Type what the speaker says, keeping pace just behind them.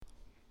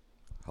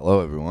Hello,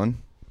 everyone.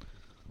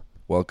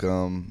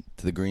 Welcome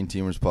to the Green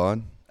Teamers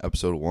Pod,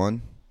 episode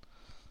 1.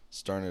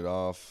 Starting it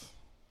off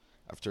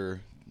after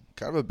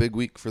kind of a big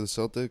week for the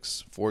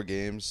Celtics. 4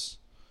 games,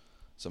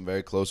 some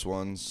very close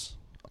ones,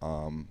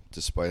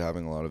 despite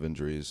having a lot of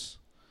injuries.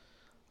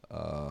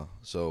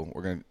 So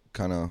we're going to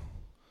kind of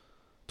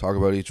talk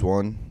about each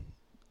one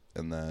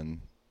and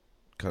then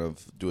kind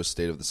of do a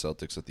state of the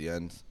Celtics at the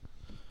end,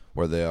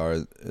 where they are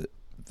at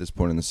this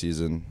point in the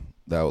season,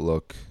 the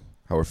outlook,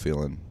 how we're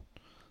feeling,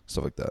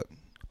 stuff like that.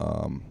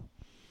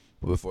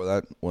 But before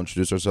that, we'll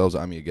introduce ourselves.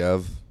 I'm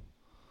Yagev.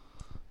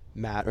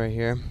 Matt right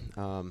here.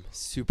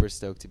 Super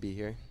stoked to be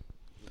here.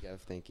 Yagev,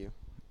 thank you.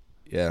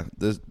 Yeah,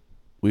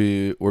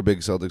 we're big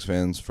Celtics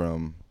fans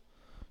from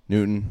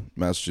Newton,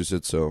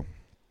 Massachusetts, so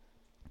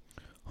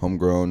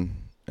homegrown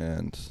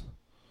and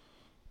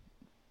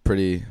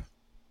pretty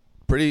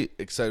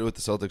excited with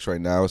the Celtics right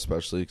now,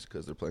 especially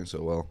because they're playing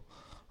so well.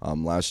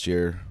 Last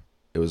year,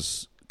 it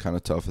was kind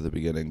of tough at the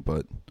beginning,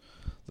 but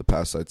the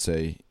past, I'd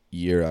say,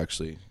 year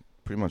actually,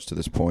 pretty much to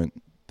this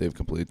point, they've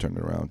completely turned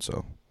it around.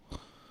 So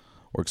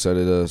we're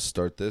excited to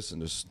start this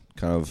and just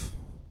kind of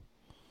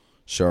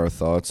share our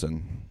thoughts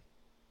and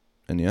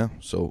yeah.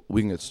 So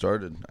we can get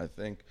started. I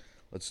think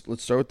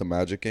let's start with the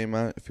Magic game,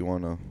 Matt. If you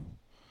want to.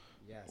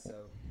 Yeah. So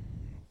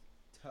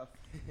tough.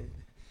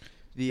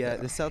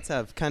 The Celts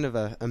have kind of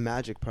a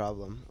magic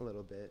problem a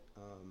little bit.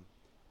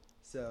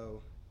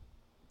 So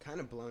kind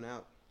of blown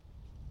out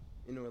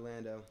in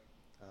Orlando.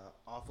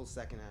 Awful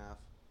second half.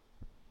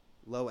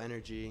 Low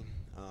energy.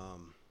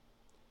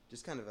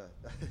 Just kind of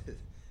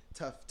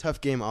a tough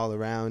game all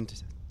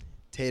around.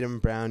 Tatum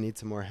and Brown need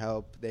some more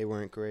help. They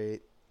weren't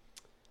great.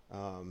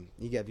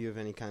 You have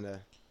any kind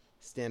of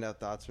standout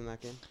thoughts from that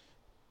game?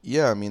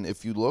 Yeah, I mean,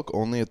 if you look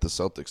only at the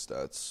Celtics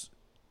stats,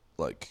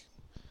 like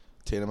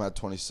Tatum had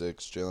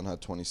 26, Jalen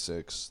had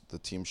 26. The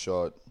team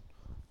shot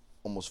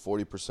almost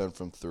 40%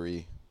 from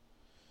 3.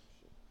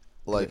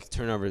 Like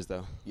turnovers,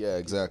 though. Yeah,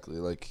 exactly.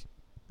 Like,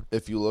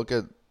 if you look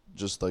at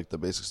just like the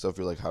basic stuff,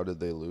 you're like, how did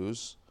they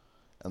lose?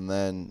 And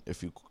then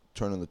if you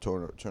turn in the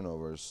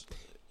turnovers,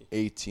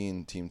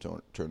 18 team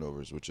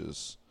turnovers, which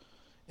is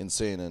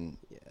insane. And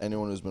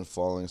anyone who's been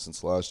following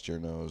since last year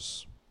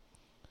knows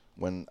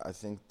when I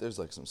think there's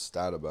like some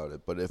stat about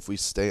it. But if we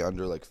stay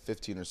under like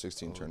 15 or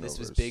 16 turnovers. This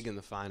was big in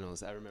the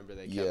finals. I remember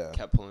they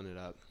kept pulling it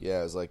up.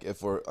 Yeah, it's like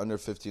if we're under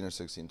 15 or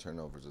 16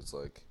 turnovers, it's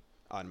like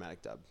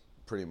automatic dub.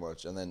 Pretty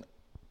much. And then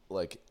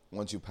like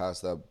once you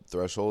pass that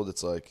threshold,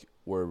 it's like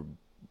we're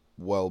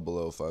well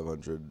below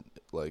 500,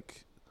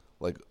 like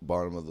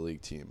bottom of the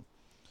league team.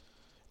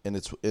 And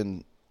it's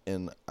and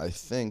I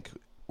think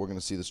we're going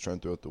to see this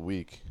trend throughout the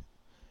week.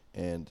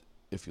 And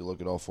if you look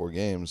at all 4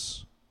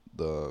 games,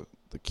 the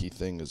key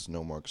thing is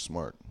no Marcus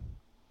Smart.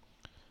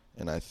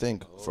 And I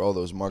think for all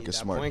those Marcus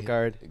Smart point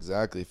guard.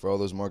 Exactly, for all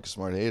those Marcus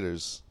Smart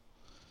haters,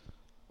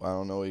 I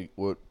don't know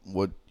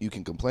what you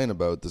can complain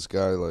about. This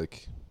guy,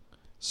 like,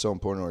 so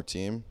important to our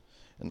team.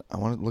 And I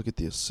want to look at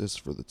the assists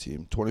for the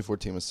team. 24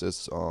 team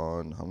assists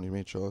on how many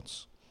made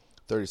shots?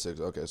 36.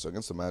 Okay, so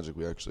against the Magic,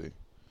 we actually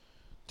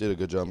did a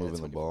good job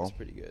moving the ball. That's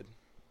pretty good.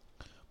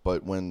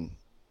 But when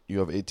you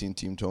have 18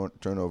 team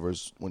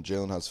turnovers, when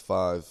Jalen has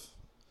 5,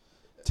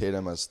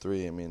 Tatum has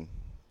 3, I mean,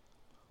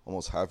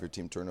 almost half your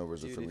team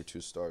turnovers are from your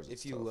 2 stars.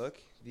 If you look,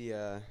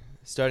 the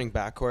starting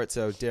backcourt,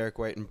 so Derek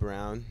White and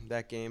Brown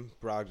that game,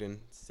 Brogdon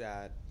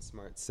sat,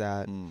 Smart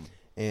sat.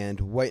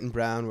 And White and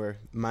Brown were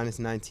minus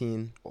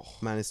 19,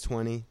 minus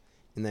 20,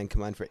 and then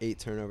combined for 8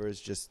 turnovers,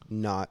 just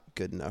not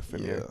good enough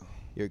from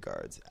your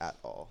guards at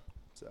all.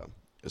 So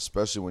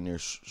especially when you're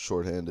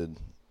shorthanded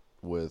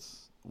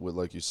with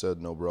like you said,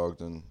 no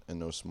Brogdon and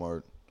no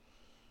Smart.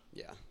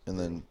 Yeah. And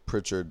then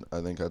Pritchard,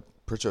 I think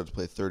Pritchard had to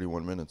play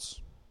 31 minutes.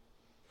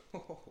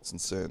 It's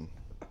insane.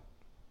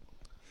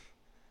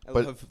 I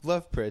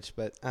love Pritch,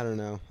 but I don't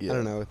know. Yeah. I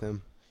don't know with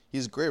him.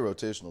 He's a great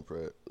rotational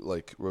player.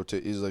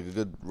 He's like a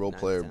good role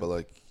player, but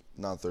like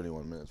not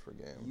 31 minutes per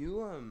game. You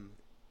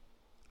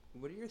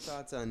what are your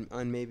thoughts on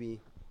maybe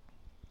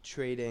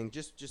trading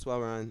just while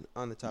we're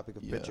on the topic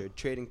of Pritchard,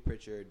 trading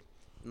Pritchard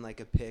and like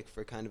a pick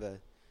for kind of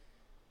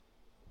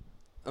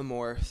a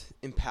more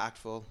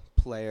impactful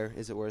player?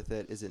 Is it worth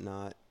it? Is it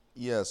not?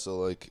 Yeah, so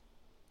like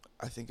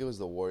I think it was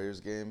the Warriors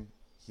game.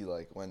 He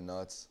like went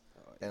nuts.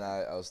 And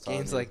I was telling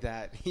games you, like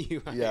that.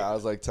 I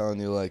was like telling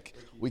you, like,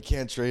 we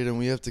can't trade him.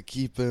 We have to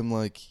keep him.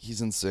 Like, he's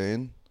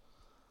insane.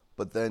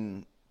 But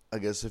then I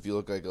guess if you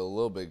look like a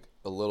little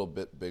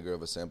bit bigger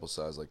of a sample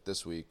size, like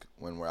this week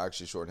when we're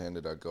actually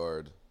shorthanded at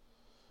guard,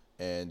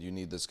 and you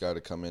need this guy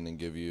to come in and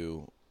give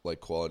you like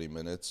quality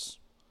minutes.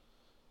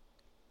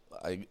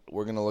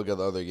 We're gonna look at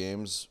the other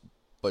games,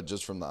 but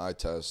just from the eye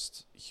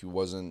test, he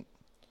wasn't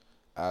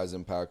as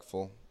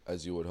impactful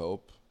as you would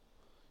hope.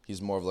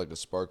 He's more of like a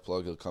spark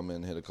plug. He'll come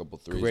in, hit a couple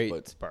threes.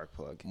 Great spark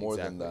plug. More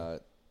than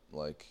that,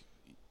 like,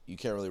 you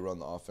can't really run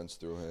the offense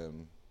through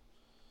him.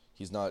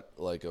 He's not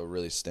like a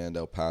really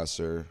standout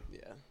passer.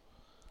 Yeah.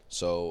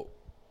 So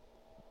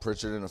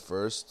Pritchard in a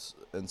first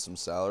and some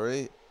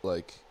salary,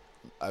 like,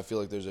 I feel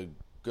like there's a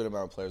good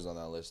amount of players on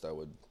that list I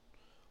would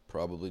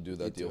probably do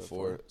that You'd do deal it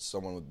for. for.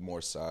 Someone with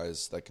more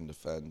size that can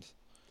defend,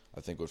 I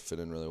think would fit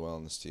in really well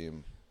on this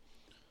team.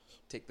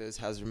 Take those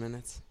Hauser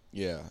minutes.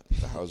 Yeah,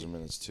 the Hauser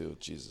minutes too.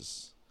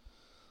 Jesus.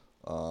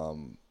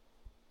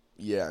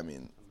 Yeah, I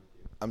mean,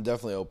 I'm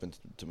definitely open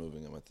to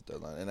moving him at the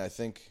deadline. And I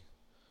think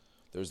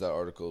there's that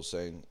article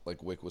saying,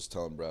 like, Wick was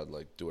telling Brad,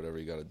 like, do whatever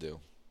you got to do.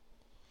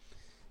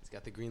 He's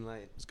got the green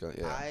light.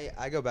 Yeah.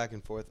 I go back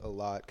and forth a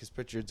lot because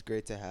Pritchard's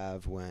great to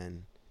have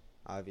when,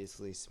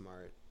 obviously,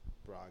 Smart,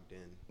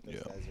 Brogdon,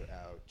 those guys are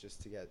out,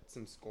 just to get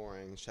some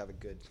scoring, just have a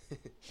good,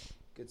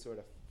 good sort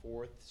of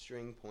fourth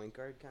string point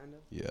guard kind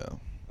of. Yeah.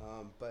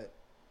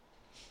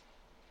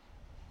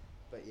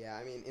 But yeah,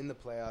 I mean, in the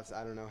playoffs,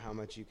 I don't know how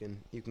much you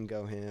can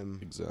go him.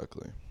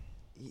 Exactly.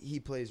 He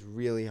plays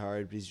really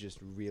hard, but he's just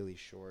really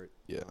short.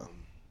 Yeah.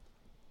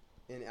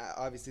 And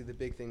obviously, the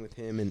big thing with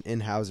him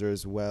and Hauser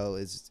as well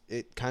is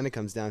it kind of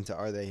comes down to,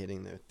 are they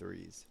hitting their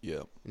threes?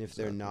 Yeah. And if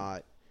they're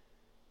not,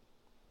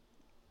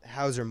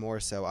 Hauser more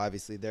so.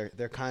 Obviously,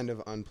 they're kind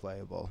of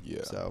unplayable.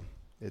 Yeah. So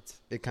it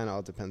kind of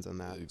all depends on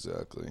that.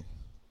 Exactly.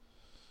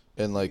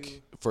 And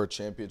like for a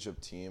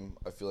championship team,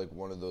 I feel like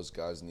one of those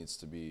guys needs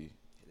to be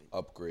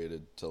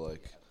upgraded to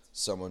like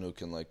someone who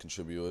can like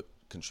contribute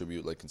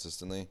like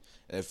consistently.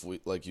 And if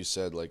we, like you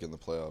said, like in the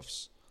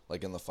playoffs,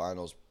 like in the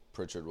finals,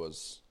 Pritchard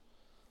was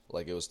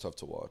like, it was tough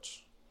to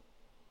watch.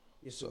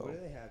 Yeah. So what do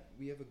they have?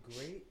 We have a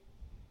great,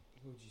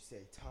 what would you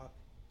say, top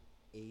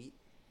 8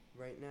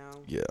 right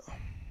now. Yeah.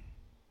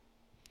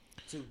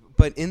 So,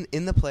 but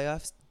in the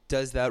playoffs,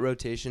 does that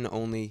rotation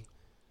only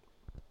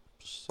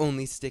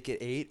stick at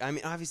 8? I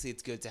mean, obviously,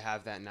 it's good to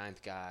have that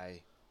 9th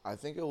guy. I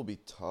think it will be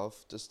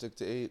tough to stick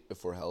to 8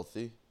 if we're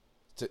healthy.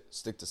 To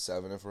stick to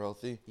 7 if we're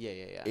healthy.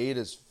 Yeah. 8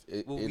 is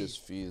is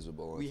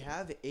feasible. We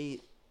have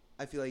 8.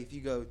 I feel like if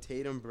you go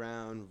Tatum,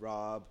 Brown,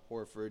 Rob,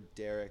 Horford,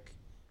 Derek,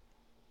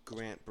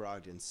 Grant,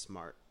 Brogdon,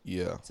 Smart.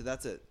 Yeah.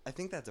 So I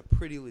think that's a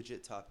pretty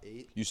legit top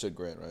 8. You said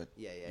Grant, right?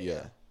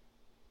 Yeah.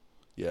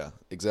 Yeah,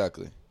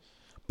 exactly.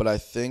 But I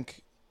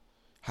think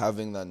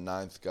having that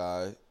 9th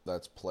guy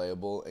that's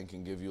playable and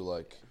can give you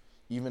like,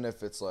 even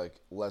if it's like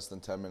less than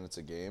 10 minutes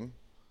a game,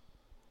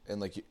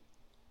 and like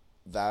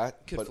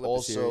that, could but flip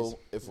also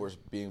if we're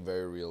being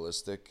very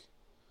realistic,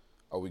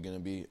 are we going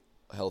to be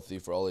healthy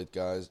for all 8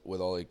 guys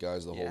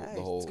the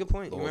whole that's a good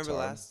point. You remember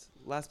last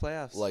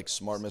playoffs? Like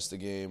Smart missed a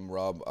game,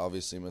 Rob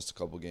obviously missed a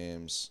couple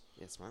games.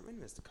 Yeah, Smartman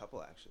missed a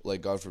couple actually.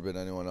 Like God forbid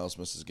anyone else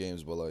misses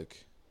games, but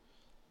like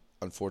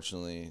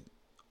unfortunately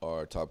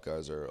our top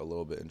guys are a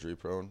little bit injury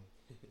prone.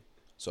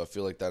 So I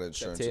feel like that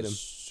insurance is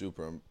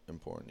super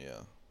important,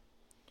 yeah.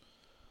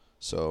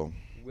 So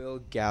will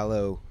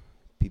Gallo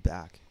be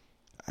back?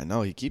 I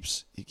know he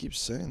keeps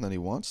saying that he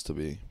wants to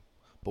be.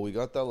 But we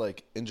got that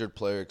like injured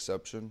player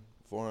exception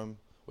for him,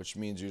 which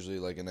means usually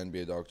like an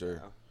NBA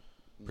doctor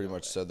pretty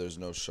much said there's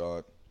no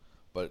shot.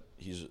 But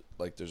he's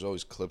like, there's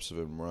always clips of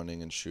him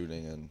running and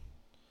shooting, and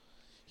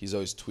he's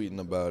always tweeting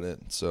about it.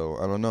 So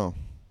I don't know.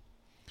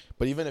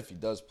 But even if he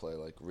does play,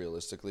 like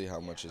realistically, how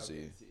much is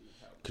he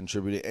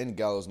contributing? And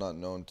Gallo's not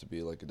known to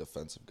be like a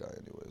defensive guy,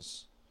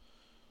 anyways.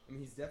 I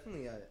mean, he's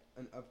definitely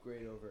an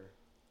upgrade over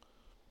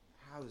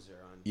Hauser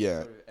on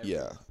Yeah, sort of every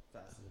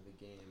facet of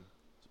the game.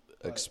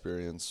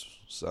 Experience,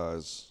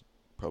 size,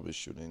 probably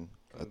shooting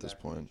at this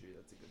point. Injury,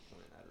 that's a good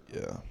point. I don't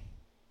know. Yeah.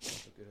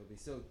 How good he'll be.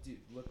 So, dude,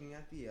 looking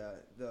at the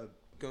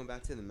going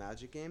back to the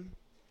Magic game,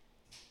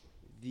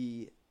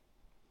 I'm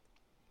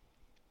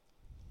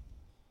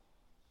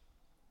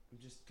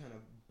just kind of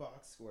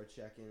box score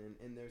checking,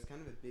 and there's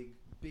kind of a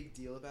big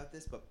deal about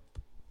this, but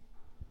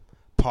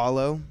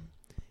Paulo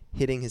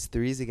hitting his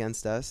threes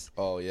against us.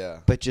 Oh, yeah.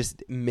 But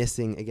just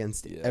missing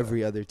against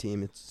every other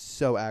team. It's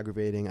so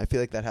aggravating. I feel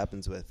like that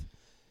happens with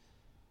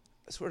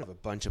sort of a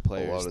bunch of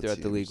players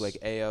throughout the league, like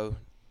Ao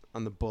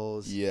on the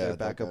Bulls, their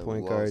backup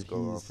point guard.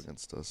 Going off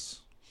against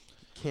us.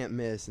 Can't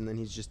miss, and then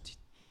he's just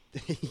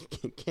he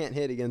can't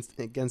hit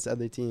against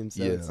other teams.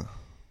 So it's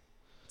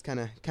kind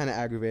of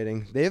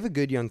aggravating. They have a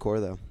good young core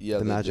though. Yeah,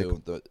 the Magic.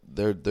 Do.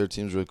 Their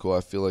team's really cool.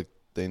 I feel like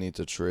they need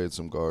to trade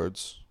some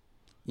guards.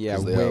 Yeah,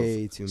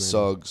 way too many.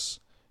 Suggs,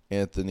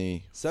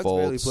 Anthony, Suggs Fultz,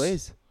 barely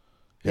plays.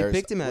 They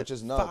picked him at which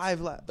is nuts.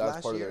 5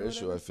 That's part of their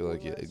issue. I feel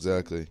like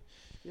exactly.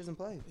 He doesn't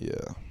play.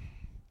 Yeah.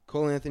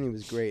 Cole Anthony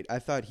was great. I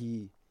thought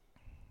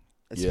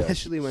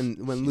especially when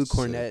Luke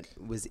Cornett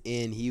was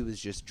in, he was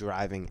just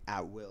driving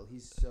at will.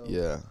 He's so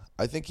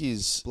I think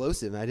he's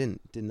explosive. I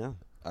didn't know.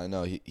 I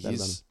know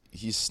he's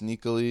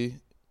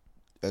sneakily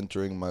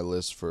entering my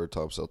list for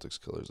top Celtics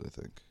killers. I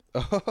think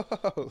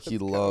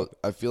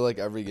I feel like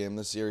every game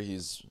this year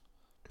he's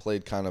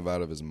played kind of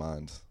out of his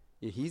mind.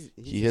 Yeah,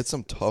 he hit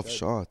some tough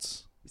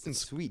shots. Some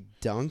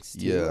sweet dunks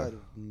too, out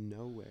of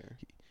nowhere.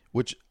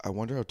 Which I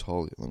wonder how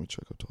tall. Let me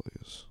check how tall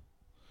he is.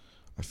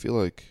 I feel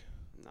like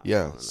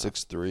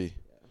 6'3".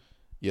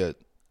 Yeah.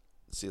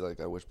 See,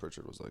 like I wish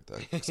Pritchard was like that,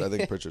 because I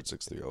think Pritchard's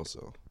 6'3"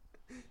 also.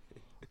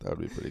 That would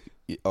be pretty.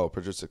 Oh,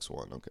 Pritchard's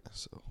 6'1". Okay,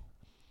 so,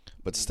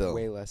 but still,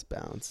 way less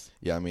bounce.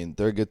 Yeah, I mean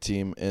they're a good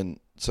team, and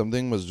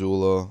something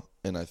Mazzulla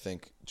and I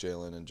think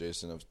Jalen and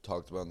Jason have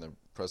talked about in their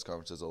press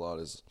conferences a lot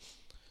is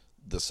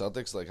the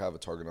Celtics like have a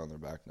target on their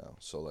back now.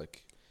 So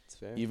like It's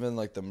fair. even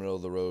like the middle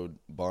of the road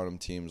bottom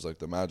teams like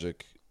the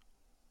Magic,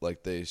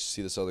 like they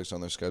see the Celtics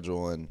on their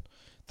schedule and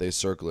they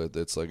circle it.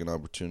 It's like an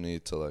opportunity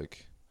to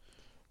like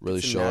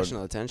really Some show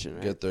national attention,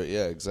 right? get their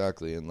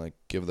exactly, and like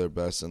give their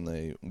best, and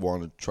they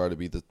want to try to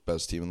be the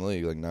best team in the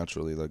league. Like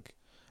naturally, like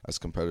as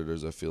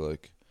competitors, I feel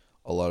like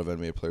a lot of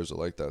NBA players are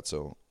like that.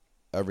 So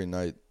every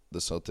night the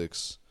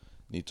Celtics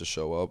need to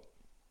show up.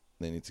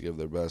 They need to give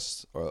their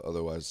best, or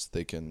otherwise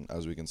they can,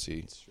 as we can see,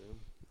 It's true.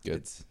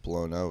 get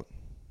blown out.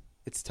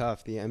 It's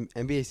tough. The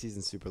NBA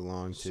season's super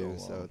long too,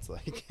 So so long. it's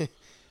like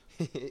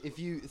if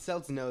you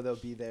Celtics know they'll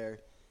be there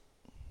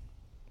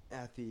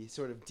at the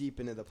sort of deep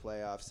into the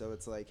playoffs, so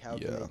it's like how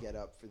can they get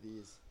up for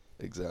these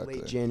Exactly.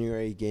 late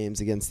January games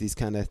against these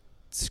kind of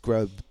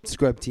scrub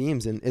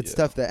teams, and it's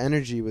tough. The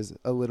energy was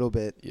a little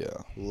bit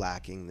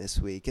lacking this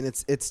week, and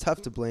it's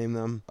tough to blame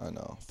them. I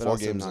know. But 4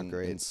 also games not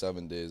great. in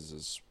 7 days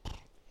is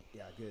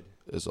Good.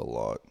 a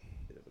lot.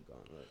 Bit of a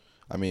gauntlet.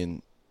 I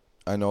mean,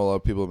 I know a lot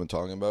of people have been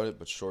talking about it,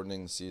 but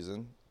shortening the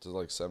season to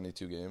like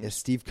 72 games. Yeah,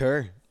 Steve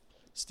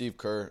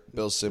Kerr,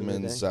 Bill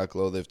Simmons, Zach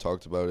Lowe, they've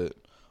talked about it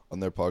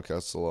on their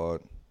podcasts a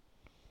lot.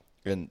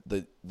 And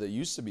they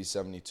used to be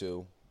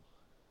 72,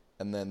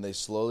 and then they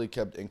slowly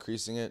kept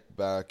increasing it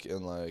back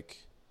in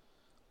like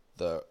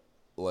the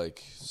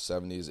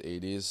 70s,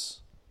 80s,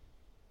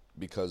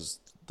 because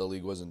the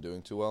league wasn't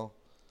doing too well.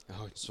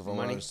 Oh, So from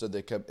what I understood,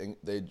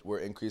 they were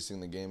increasing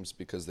the games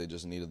because they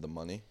just needed the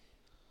money.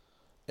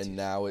 And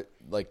now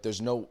there's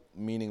no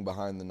meaning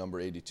behind the number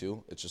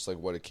 82. It's just like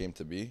what it came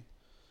to be.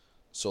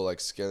 So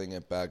like scaling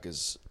it back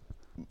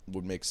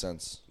would make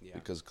sense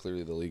because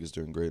clearly the league is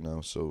doing great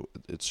now. So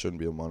it shouldn't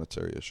be a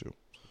monetary issue.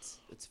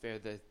 It's fair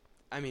that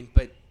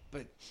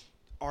but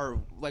are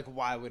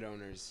why would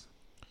owners?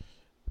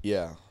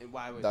 Yeah,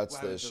 Why would that's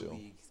why the would issue. The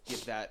league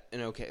give that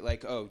an okay?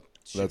 Should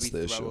That's we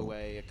the throw issue.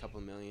 away a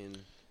couple $million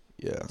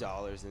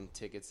in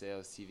ticket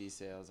sales, TV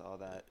sales, all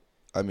that?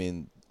 I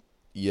mean,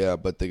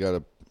 but they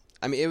gotta.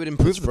 I mean, it would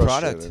improve It's the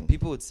product. frustrating.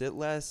 People would sit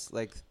less.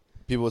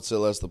 People would say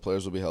less. The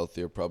players will be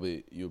healthier.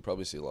 You would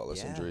probably see a lot less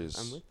Yeah, injuries.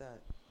 I'm with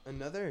that.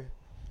 Another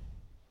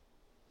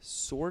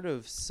sort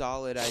of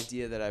solid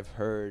idea that I've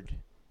heard,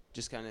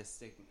 just kind of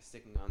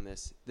sticking on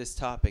this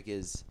topic,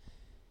 is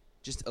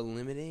just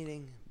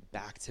eliminating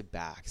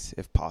back-to-backs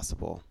if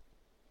possible.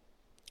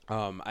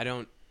 I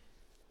don't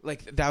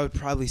that would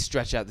probably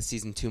stretch out the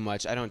season too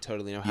much. I don't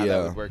totally know how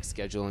that would work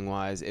scheduling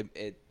wise.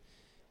 It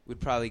would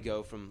probably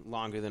go from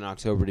longer than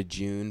October to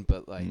June,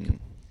 but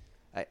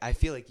I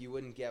feel like you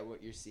wouldn't get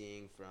what you're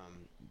seeing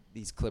from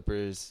these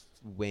Clippers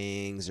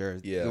wings or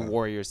the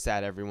Warriors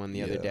sat everyone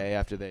the other day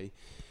after they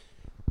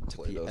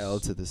took the L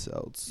to the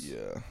Celtics.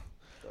 Yeah.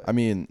 But I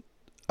mean,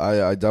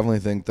 I definitely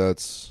think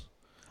that's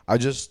 – I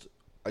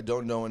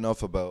don't know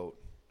enough about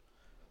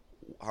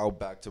how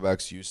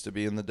back-to-backs used to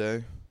be in the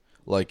day.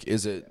 Like,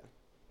 is it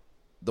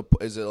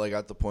like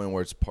at the point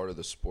where it's part of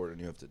the sport and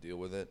you have to deal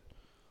with it?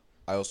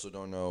 I also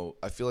don't know.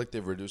 I feel like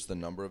they've reduced the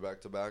number of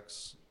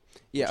back-to-backs.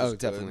 Yeah,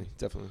 definitely.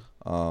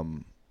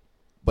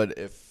 But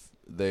if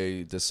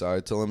they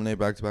decide to eliminate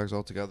back-to-backs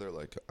altogether,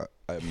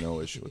 I have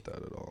no issue with that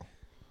at all.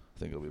 I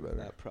think it'll be better.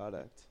 That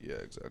product. Yeah,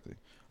 exactly.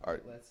 All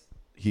right. Let's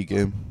Heat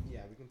game.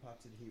 Yeah, we can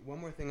pop to the Heat. One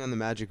more thing on the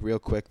Magic real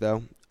quick,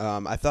 though.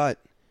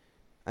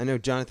 I know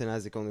Jonathan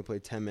Isaac only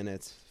played 10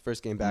 minutes.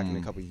 First game back in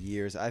a couple of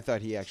years. I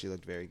thought he actually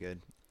looked very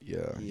good.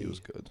 Yeah, he was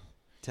good.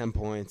 10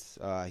 points.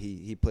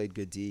 He played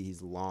good D.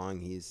 He's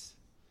long.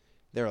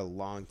 They're a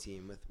long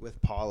team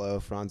with Paulo,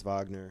 Franz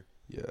Wagner.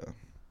 Yeah.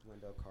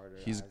 Wendell Carter,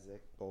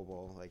 Isaac,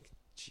 Bobo.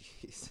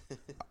 Jeez.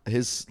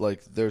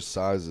 Their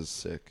size is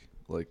sick.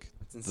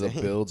 The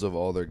builds of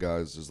all their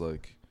guys is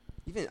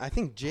even I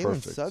think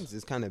Jalen Suggs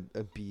is kind of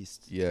a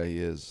beast. Yeah, he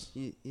is.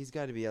 He's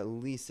got to be at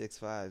least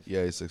 6'5".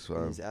 Yeah, he's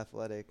 6'5". He's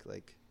athletic.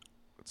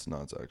 It's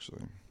nuts,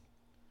 actually.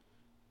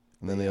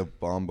 And then they have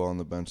Bomba on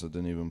the bench that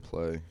didn't even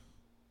play.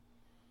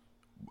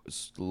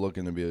 It's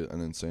looking to be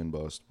an insane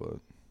bust, but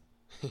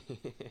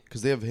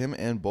because they have him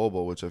and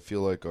Bobo, which I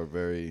feel like are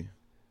very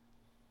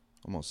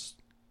almost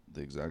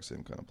the exact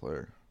same kind of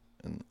player.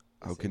 And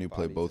how can you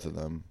play both of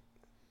them?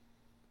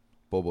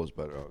 Bobo's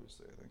better,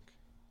 obviously, I think.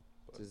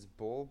 Does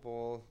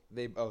Bol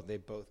they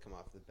both come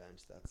off the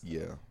bench? That's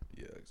yeah,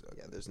 exactly.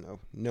 Yeah, there's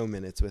no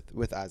minutes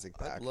with Isaac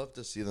back. I'd love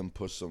to see them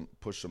push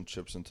some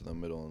chips into the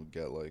middle and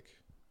get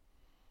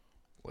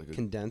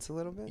condense a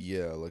little bit.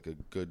 Yeah, a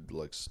good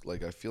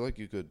I feel like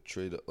you could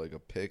trade a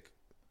pick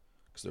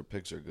because their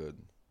picks are good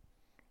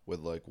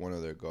with one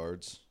of their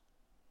guards,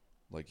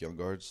 young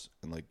guards,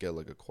 and get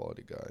a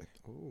quality guy.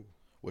 Ooh,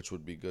 which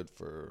would be good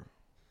for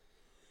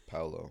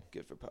Paolo.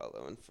 Good for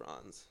Paolo and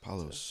Franz.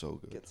 Paolo's so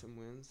good. Get some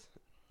wins.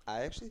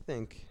 I actually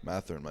think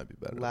Matherin might be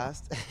better.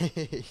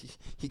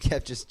 He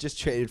kept just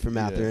traded for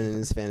Matherin in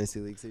his fantasy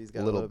league, so he's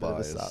got a little bit of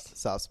a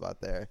soft spot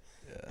there.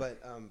 Yeah.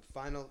 But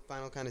final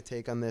kind of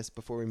take on this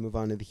before we move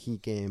on to the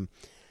Heat game.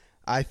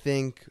 I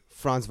think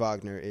Franz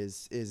Wagner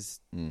is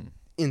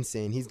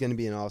insane. He's going to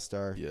be an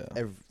all-star. Yeah.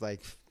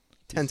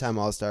 10-time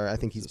all-star. I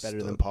think he's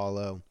better than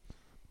Paulo.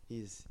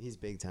 He's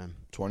big time.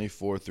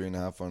 24,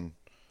 3.5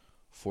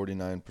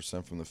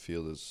 49% from the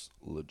field is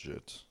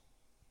legit.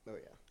 Oh,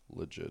 yeah.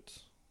 Legit.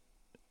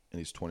 And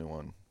he's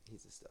 21.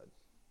 He's a stud.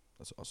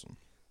 That's awesome.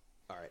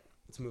 All right.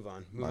 Let's move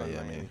on.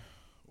 Miami.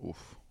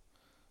 Oof.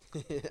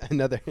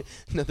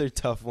 Another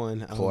tough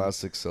one.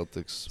 Classic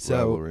Celtics so-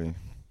 rivalry.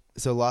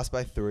 So lost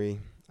by 3.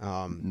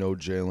 No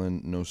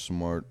Jalen, no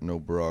Smart, no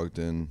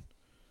Brogdon,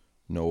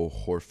 no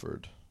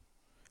Horford.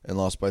 And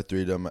lost by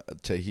 3 to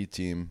a Heat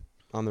team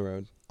on the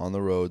road. On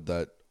the road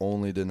that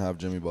only didn't have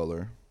Jimmy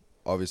Butler.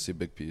 Obviously a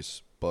big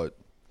piece, but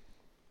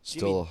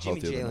still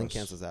healthier Jimmy than Jalen us.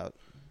 cancels out.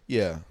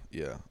 Yeah.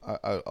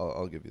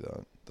 I'll give you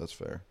that. That's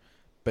fair.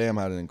 Bam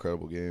had an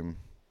incredible game.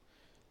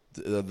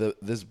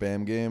 This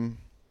Bam game,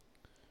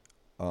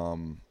 I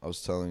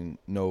was telling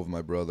Nove,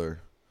 my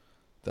brother,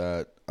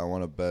 that I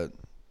want to bet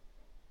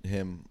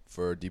him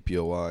for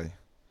DPOY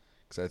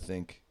because I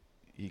think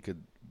he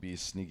could be a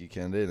sneaky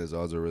candidate. His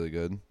odds are really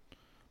good,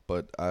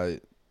 but I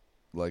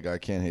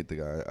can't hate the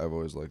guy. I've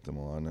always liked him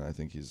a lot, and I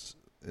think he's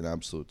an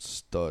absolute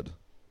stud.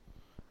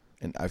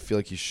 And I feel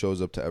like he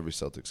shows up to every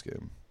Celtics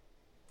game.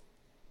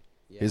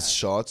 Yeah. His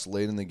shots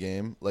late in the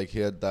game, like he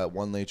had that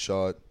one late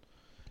shot.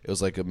 It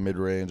was like a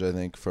mid-range, I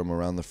think, from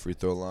around the free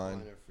throw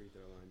line.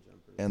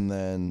 And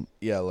then,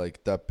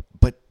 like that.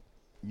 But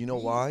you know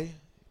why?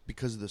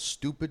 Because of the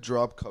stupid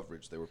drop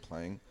coverage they were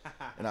playing.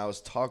 And I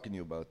was talking to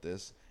you about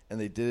this. And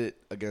they did it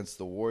against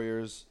the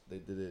Warriors. They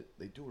do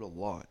it a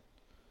lot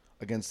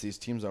against these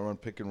teams that run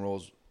pick and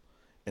rolls.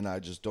 And I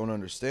just don't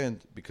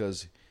understand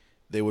because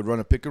they would run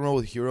a pick and roll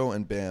with Hero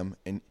and Bam.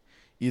 And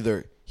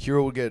either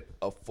Hero would get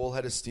a full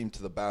head of steam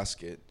to the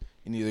basket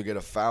and either get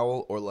a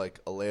foul or like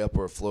a layup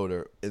or a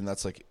floater. And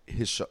that's like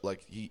his shot.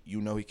 Like he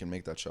can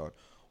make that shot.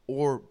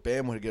 Or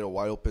Bam would get a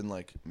wide open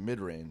like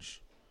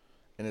mid-range.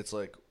 And it's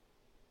like,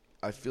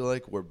 I feel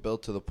like we're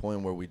built to the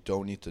point where we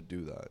don't need to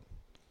do that.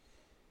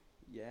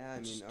 Yeah, I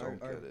mean,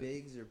 our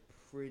bigs are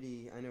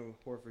pretty. I know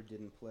Horford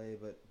didn't play,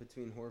 but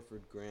between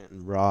Horford, Grant,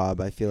 and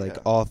Rob, I feel like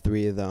all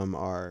 3 of them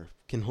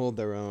can hold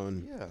their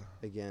own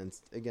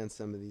against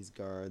some of these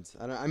guards.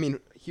 I mean,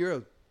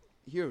 Hero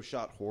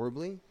shot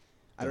horribly.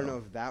 I don't know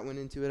if that went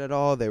into it at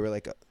all. They were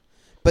like,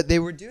 but they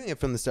were doing it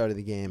from the start of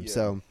the game,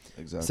 so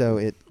exactly. So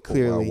it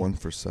clearly 1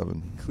 for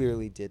 7.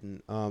 Clearly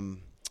didn't.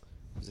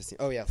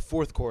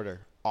 Fourth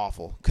quarter.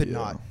 Awful. Could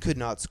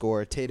not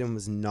score. Tatum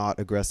was not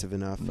aggressive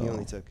enough. No. He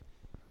only took.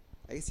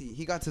 I guess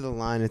he got to the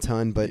line a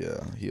ton, but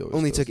he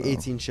only took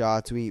 18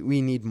 shots.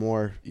 We need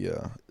more.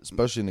 Yeah,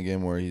 especially in a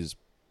game where he's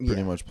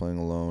pretty much playing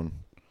alone.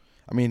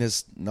 I mean,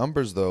 his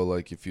numbers though,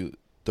 like if you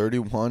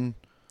 31,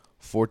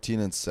 14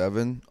 and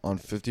 7 on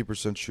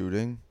 50%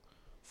 shooting,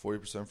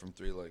 40% from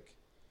 3, like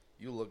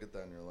you look at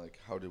that and you're like,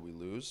 how did we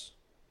lose?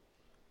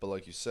 But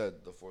like you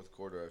said, the fourth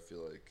quarter, I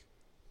feel like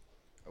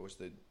I wish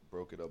they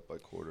broke it up by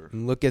quarter.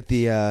 And look at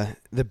the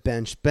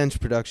bench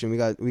production. We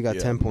got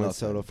 10 points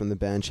total from the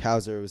bench.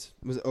 Hauser was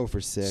 0 for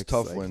 6. It's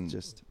tough when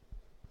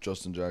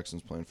Justin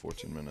Jackson's playing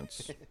 14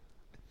 minutes.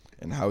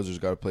 And Hauser's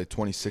got to play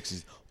 26.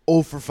 He's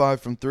 0 for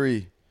 5 from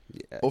 3.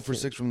 Yeah, 0 for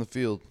 6 from the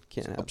field.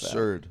 Can't have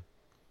absurd.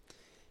 That.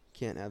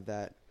 Can't have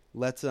that.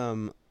 Let's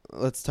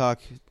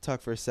talk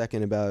for a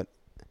second about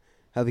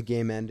how the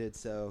game ended.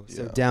 So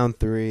down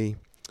 3.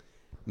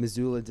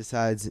 Missoula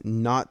decides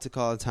not to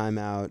call a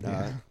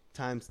timeout.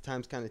 Time's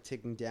kind of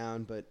ticking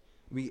down, but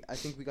I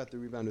think we got the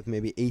rebound with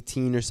maybe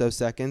 18 or so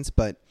seconds,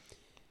 but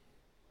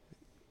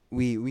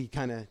we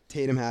kind of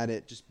Tatum had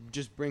it,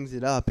 just brings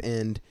it up,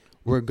 and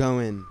we're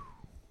going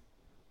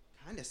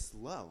kind of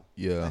slow.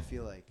 Yeah, I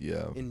feel like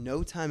and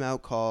no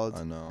timeout called.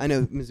 I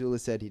know Missoula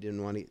said he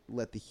didn't want to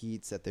let the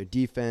Heat set their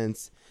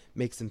defense,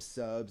 make some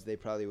subs. They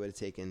probably would have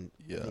taken.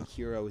 I think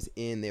Hero was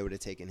in. They would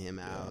have taken him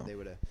out. They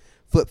would have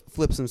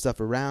flipped some stuff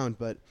around,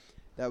 but.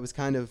 That was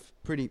kind of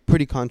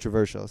pretty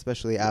controversial,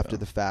 especially after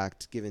the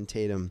fact, given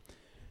Tatum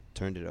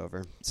turned it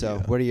over. So,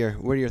 what are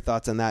your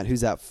thoughts on that?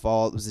 Who's at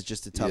fault? Was it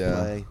just a tough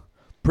play?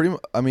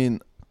 I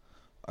mean,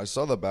 I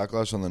saw the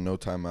backlash on the no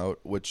timeout,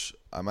 which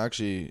I'm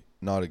actually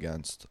not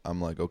against. I'm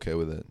like okay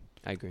with it.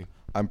 I agree.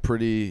 I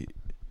feel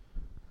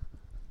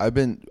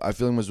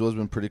like Missoula's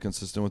been pretty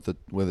consistent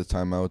with the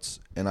timeouts,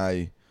 and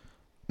I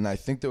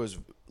think there was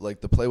like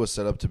the play was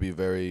set up to be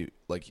very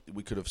like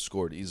we could have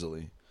scored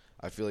easily.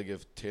 I feel like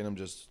if Tatum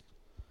just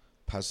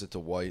pass it to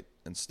White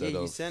instead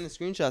of... you sent a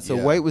screenshot. So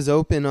White was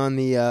open on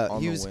the...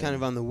 he was kind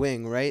of on the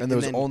wing, right? And there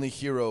was only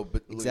Hero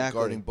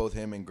guarding both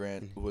him and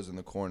Grant, who was in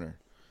the corner.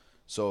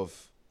 So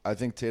I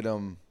think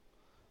Tatum,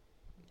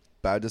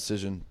 bad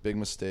decision, big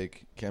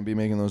mistake. Can't be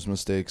making those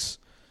mistakes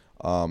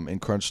in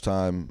crunch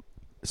time,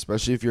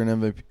 especially if you're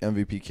an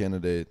MVP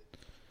candidate.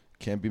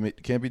 Can't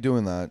be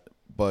doing that.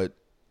 But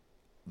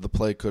the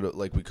play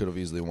we could have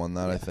easily won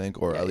that, I think,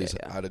 or at least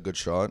had a good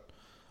shot.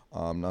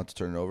 Not to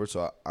turn it over.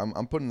 So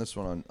I'm putting this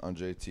one on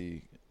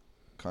JT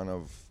kind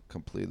of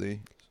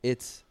completely.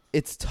 It's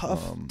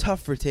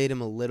tough for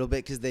Tatum a little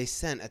bit because they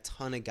sent a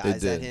ton of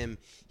guys at him.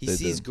 He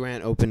sees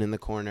Grant open in the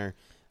corner.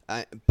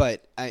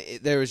 But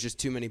there was just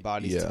too many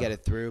bodies to get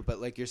it through.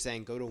 But like you're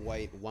saying, go to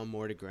White, one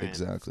more to Grant.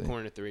 Exactly.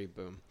 Corner 3,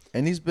 boom.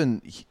 And he's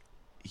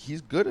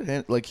good at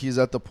hand. Like he's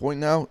at the point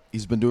now.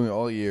 He's been doing it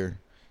all year.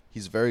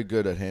 he's very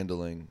good at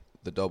handling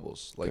the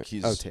doubles. Like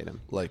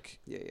Tatum.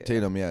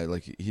 Tatum, yeah.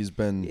 Like he's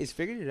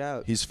figured it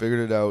out. He's figured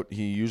it out.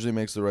 He usually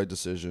makes the right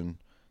decision.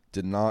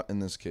 Did not in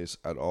this case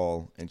at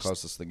all and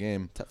cost us the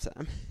game. Tough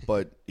time.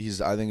 But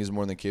I think he's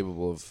more than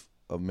capable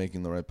of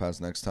making the right pass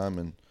next time.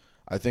 And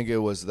I think it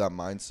was that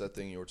mindset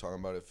thing you were talking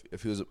about.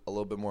 If he was a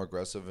little bit more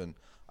aggressive and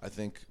I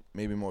think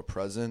maybe more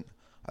present,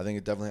 I think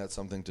it definitely had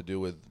something to do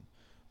with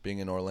being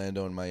in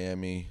Orlando and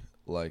Miami.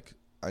 Like,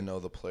 I know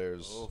the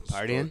players.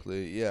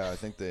 Partying? Yeah, I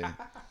think they.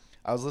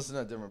 I was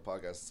listening to a different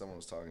podcast and someone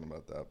was talking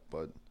about that.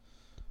 But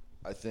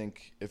I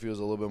think if he was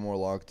a little bit more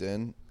locked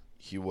in,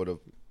 he would have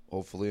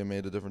hopefully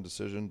made a different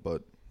decision.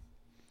 But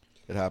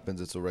it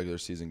happens. It's a regular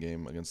season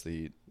game against the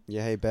Heat.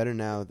 Yeah, hey, better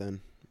now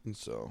than in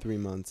so 3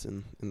 months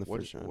in the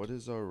first round. What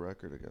is our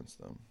record against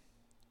them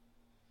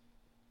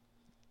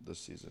this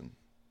season?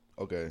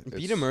 Okay.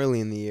 Beat them early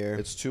in the year.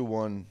 It's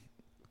 2-1.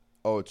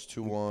 Oh, it's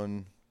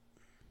 2-1.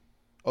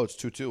 Oh, it's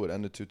 2-2. It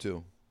ended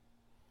 2-2.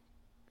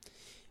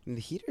 And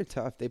the Heat are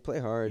tough. They play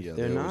hard. Yeah,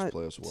 They're they not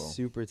play us well.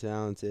 super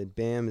talented.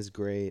 Bam is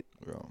great.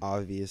 Yeah.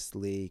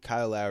 Obviously,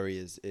 Kyle Lowry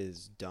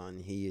is done.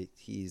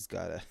 He's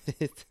got a.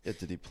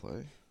 Did he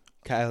play?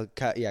 Kyle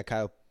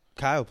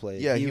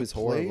played. Yeah, he was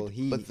played,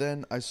 horrible. But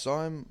then I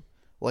saw him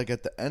like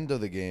at the end of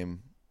the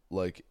game,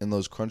 like in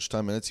those crunch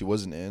time minutes, he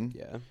wasn't in.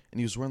 Yeah. And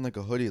he was wearing like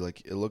a hoodie,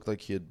 like it looked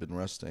like he had been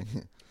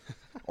resting.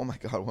 Oh my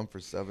God, 1 for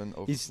 7.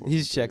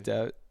 He's checked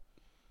out.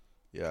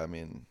 Yeah, I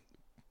mean,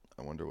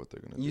 I wonder what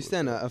they're gonna do. You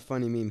sent a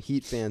funny meme.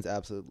 Heat fans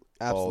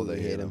absolutely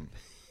they hate him.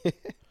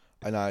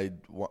 And I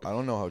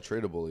don't know how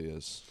tradable he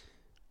is.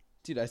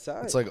 Dude, I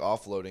saw it's like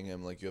offloading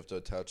him. Like you have to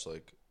attach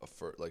like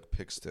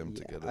picked him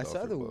to get it. I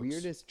saw the books.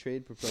 weirdest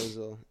trade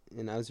proposal,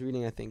 and I was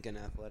reading, I think, an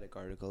Athletic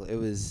article. It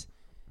was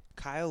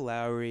Kyle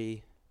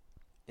Lowry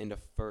and a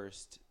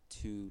first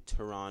to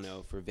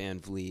Toronto for Van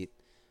Vliet.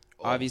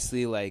 Oh.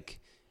 Obviously, like,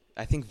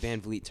 I think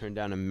Van Vliet turned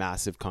down a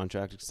massive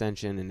contract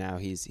extension, and now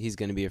he's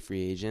going to be a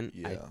free agent.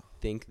 Yeah. I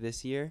think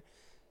this year.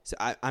 So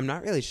I'm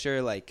not really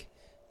sure, like,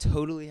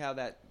 totally how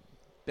that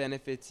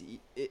benefits.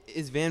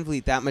 Is Van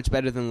Vliet that much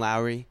better than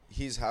Lowry?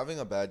 He's having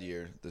a bad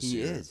year this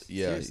year. He is.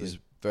 Yeah, seriously. He's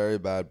very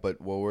bad. But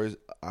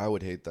I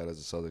would hate that as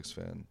a Celtics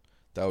fan.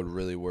 That would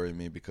really worry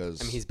me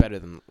because he's better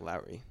than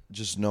Lowry.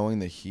 Just knowing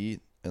the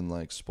Heat and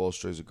like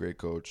Spoelstra is a great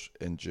coach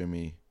and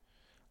Jimmy,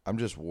 I'm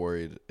just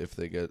worried if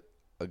they get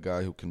a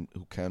guy who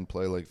can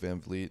play like Van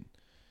Vliet.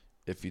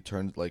 If he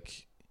turns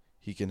like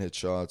he can hit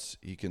shots,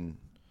 he can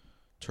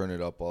turn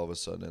it up all of a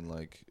sudden.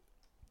 Like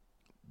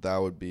that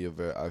would be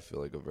I feel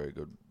like a very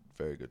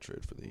good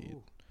trade for the Heat.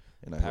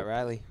 And Pat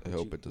Riley, I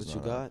hope it does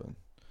not happen.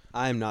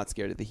 I am not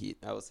scared of the Heat.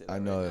 I will say that. I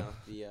know. Right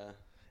now.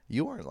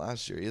 You weren't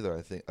last year either.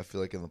 I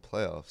feel like in the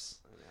playoffs.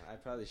 I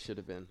probably should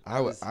have been.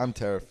 I'm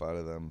terrified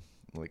of them.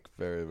 Like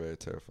very, very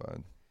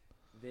terrified.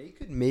 They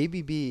could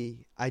maybe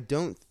be. I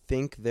don't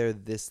think they're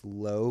this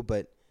low,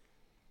 but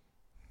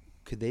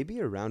could they be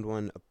a round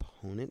one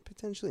opponent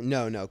potentially?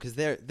 No, because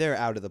they're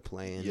out of the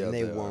play-in and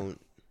they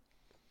won't.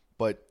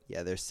 But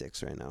yeah, they're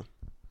 6 right now.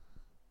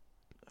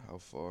 How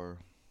far?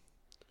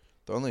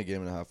 They're only a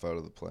game and a half out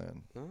of the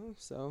play-in. Oh,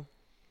 so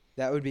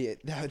that would be a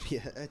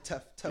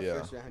tough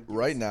first round.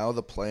 Right now,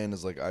 the play-in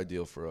is like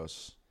ideal for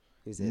us.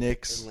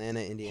 Knicks, Atlanta,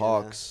 Indiana,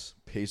 Hawks,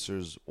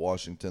 Pacers,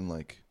 Washington.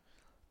 Like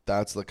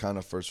that's the kind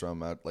of first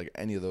round match. Like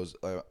any of those,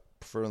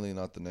 preferably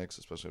not the Knicks,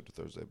 especially after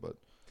Thursday. But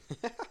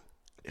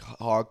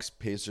Hawks,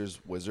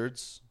 Pacers,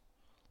 Wizards.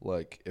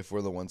 Like if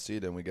we're the 1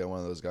 seed and we get one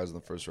of those guys in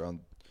the first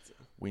round,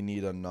 we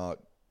need a not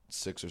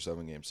 6 or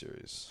 7 game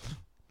series,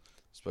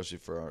 especially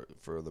for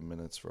the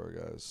minutes for our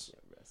guys. Yeah,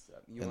 rest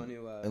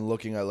up. And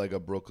looking at like a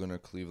Brooklyn or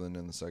Cleveland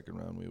in the second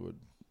round, we would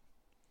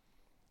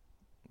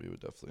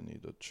definitely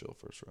need a chill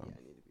first round.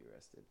 Yeah, I need to be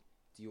rested.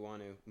 Do you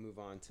want to move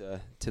on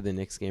to the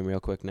Knicks game real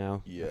quick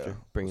now? Yeah, after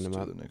bringing them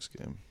up. The Knicks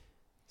game.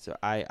 So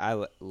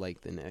I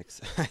like the Knicks.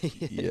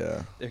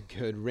 Yeah, they're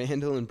good.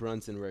 Randall and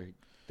Brunson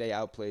they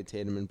outplayed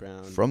Tatum and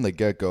Brown from the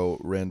get go.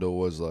 Randall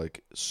was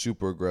like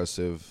super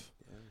aggressive,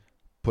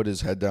 put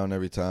his head down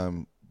every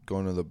time,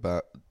 going to the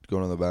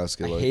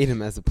basket. I hate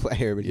him as a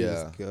player, but he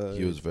was good.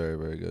 He was very,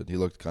 very good. He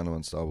looked kind of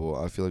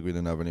unstoppable. I feel like we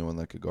didn't have anyone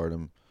that could guard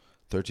him.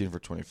 13 for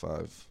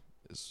 25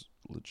 is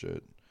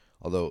legit.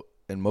 Although,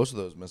 and most of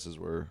those misses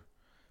were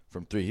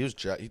from 3.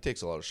 He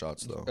takes a lot of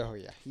shots though. Oh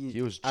yeah,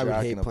 he was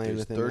jacking up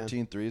threes.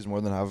 13 threes,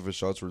 more than half of his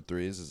shots were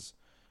threes. Is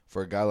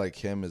for a guy like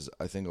him is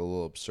I think a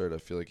little absurd. I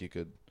feel like he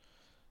could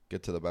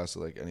get to the basket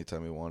like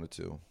anytime he wanted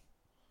to,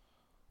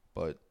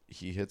 but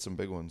he hit some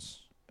big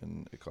ones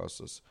and it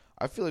cost us.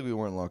 I feel like we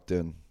weren't locked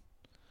in,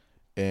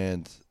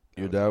 and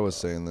your dad was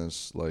saying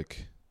this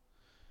like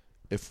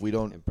if we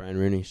don't. And Brian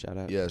Rooney, shout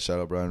out. Yeah, shout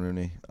out Brian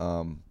Rooney.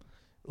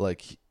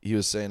 Like he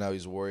was saying how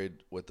he's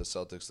worried with the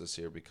Celtics this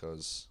year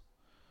because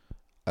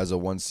as a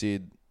 1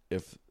 seed,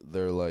 if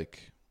they're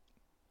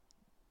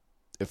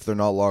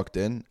not locked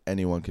in,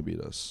 anyone can beat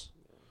us.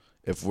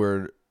 If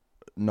we're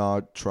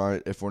not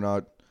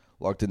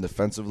locked in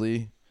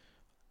defensively,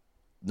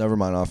 never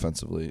mind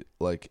offensively,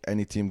 like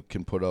any team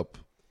can put up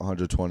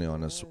 120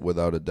 on us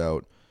without a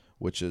doubt,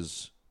 which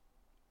is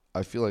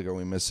I feel like, are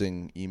we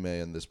missing Ime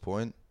in this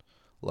point?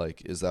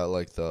 Like, is that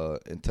like the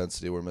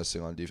intensity we're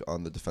missing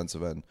on the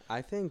defensive end?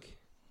 I think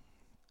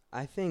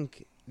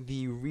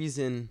the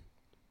reason.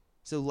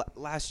 So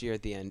last year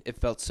at the end, it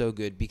felt so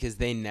good because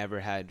they never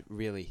had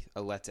really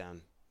a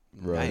letdown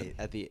night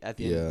at the end of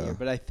the year.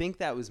 But I think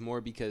that was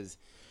more because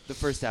the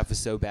first half was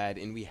so bad,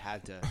 and we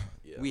had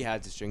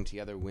to string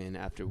together win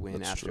after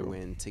win after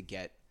win to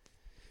get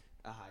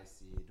a high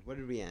seed. What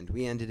did we end?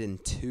 We ended in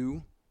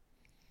 2.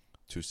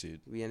 2 seed.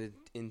 We ended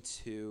in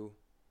 2.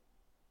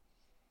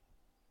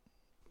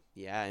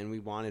 Yeah, and we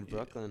wanted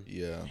Brooklyn.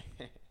 Yeah.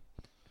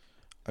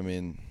 I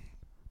mean,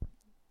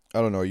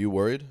 I don't know. Are you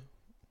worried?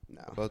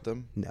 No. About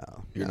them?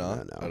 No. You're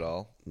not at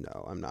all?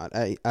 No, I'm not.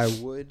 I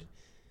would.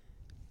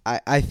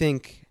 I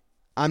think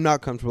I'm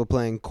not comfortable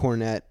playing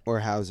Cornette or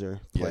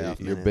Hauser playoff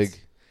you're minutes.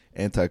 big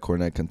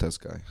anti-Cornette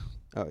contest guy.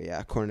 Oh,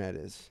 yeah.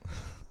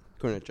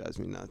 Cornette drives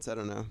me nuts. I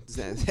don't know.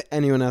 Does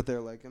anyone out there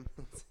like him?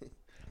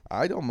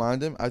 I don't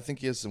mind him. I think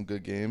he has some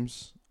good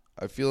games.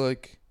 I feel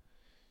like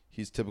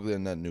he's typically a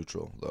net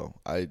neutral, though.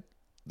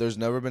 There's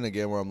never been a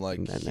game where I'm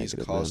like, he's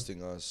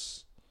costing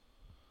us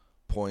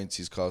points.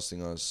 He's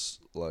costing us,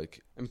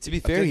 like... I mean, to be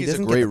fair, he's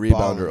doesn't a great get the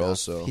ball rebounder enough.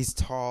 also. He's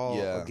tall.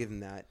 Yeah. I'll give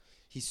him that.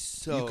 He's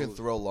so... You can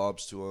throw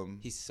lobs to him.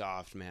 He's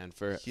soft, man.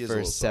 For He is a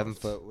little 7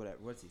 soft. foot... Whatever.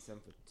 What's he, 7'2"?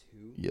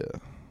 Yeah.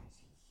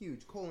 He's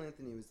huge. Cole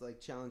Anthony was,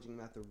 like, challenging him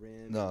at the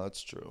rim. No,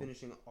 that's true.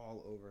 Finishing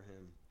all over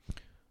him.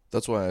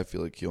 That's why I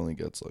feel like he only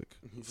gets, like,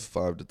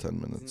 5 to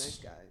 10 minutes. He's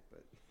a nice guy,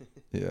 but...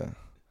 Yeah.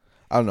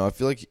 I don't know. I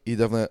feel like he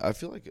definitely... I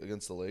feel like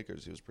against the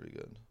Lakers, he was pretty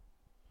good.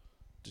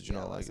 Did you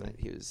not like him? Night,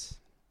 he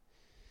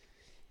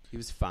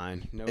was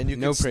fine. And you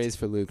No praise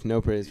for Luke. No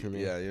praise for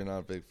me. Yeah, you're not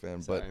a big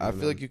fan. Sorry, but I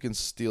feel like you can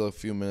steal a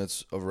few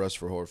minutes of rest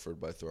for Horford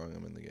by throwing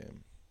him in the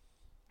game.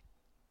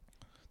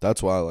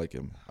 That's why I like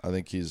him. I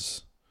think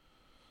he's...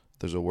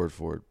 There's a word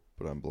for it,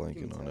 but I'm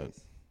blanking on it.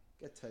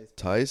 Get Tice back.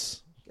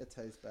 Tice? Get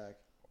Tice back.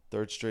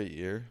 3rd straight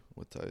year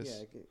with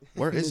Tice. Yeah,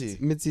 Where is he?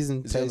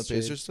 Mid-season. Is he on the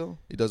Pacers still?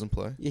 He doesn't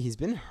play? Yeah, he's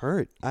been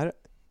hurt.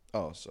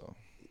 So...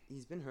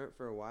 He's been hurt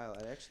for a while.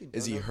 I actually don't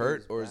Is he know if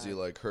hurt or back. is he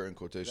like hurt in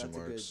quotation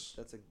marks?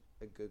 That's a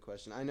good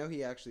question. I know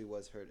he actually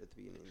was hurt at the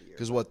beginning of the year.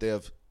 Because what, they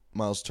have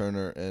Miles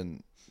Turner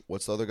and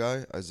what's the other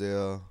guy?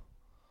 Isaiah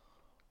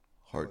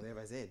Hart. Oh, they have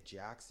Isaiah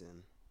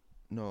Jackson.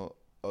 No.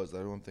 Oh, is that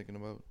who I'm thinking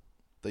about?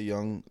 The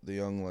young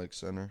like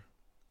center.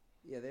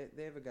 Yeah,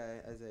 they have a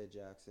guy, Isaiah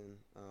Jackson.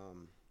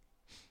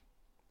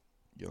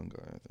 Young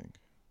guy, I think.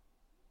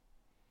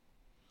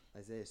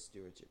 Isaiah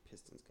Stewart's your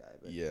Pistons guy.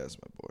 But yeah, that's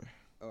my boy.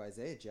 Oh,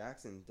 Isaiah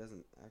Jackson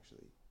doesn't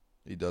actually.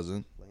 He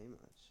doesn't play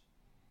much.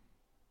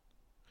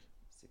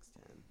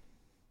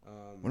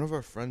 6'10". One of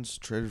our friends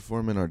traded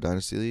for him in our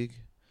dynasty league,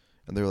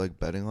 and they were like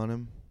betting on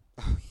him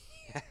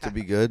to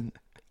be good.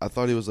 I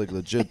thought he was like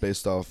legit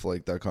based off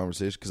like that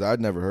conversation because I'd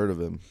never heard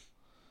of him.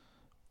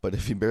 But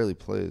if he barely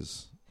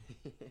plays,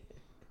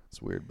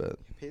 it's a weird bet.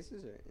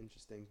 Pacers are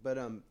interesting, but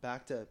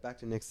back to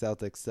Knicks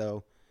Celtics.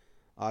 So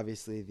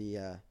obviously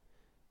the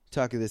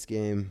talk of this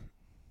game.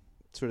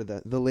 Sort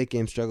of the late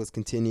game struggles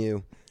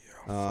continue.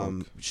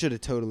 Should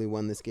have totally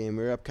won this game.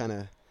 We were up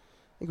I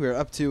think we were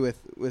up to with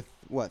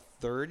what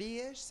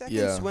 30-ish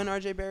seconds when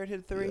RJ Barrett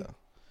hit a 3. Yeah.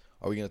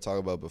 Are we gonna talk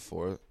about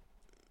before?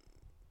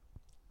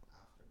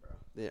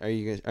 Are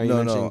you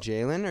mentioning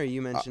Jalen or are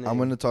you mentioning? I'm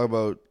gonna talk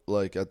about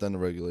like at the end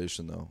of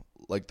regulation though,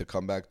 like the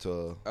comeback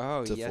to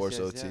force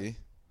OT.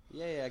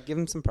 Yeah. Give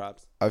him some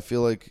props. I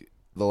feel like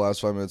the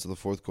last 5 minutes of the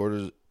fourth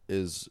quarter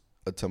is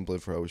a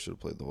template for how we should have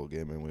played the whole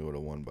game, and we would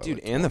have won by. Dude,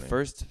 like and the 20.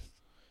 first.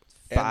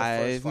 And the 5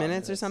 first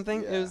minutes or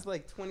something. Yeah. It was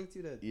like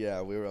 22 to.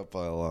 Yeah, we were up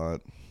by a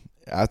lot.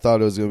 I thought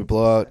it was gonna be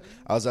blowout.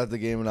 I was at the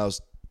game and I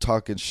was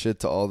talking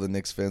shit to all the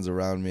Knicks fans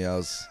around me. I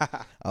was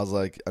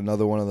like,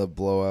 another one of the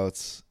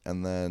blowouts,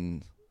 and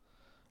then,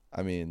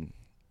 I mean,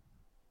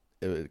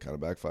 it kind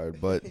of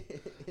backfired, but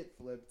it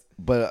flipped.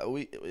 But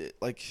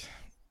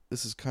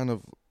this is kind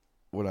of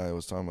what I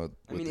was talking about.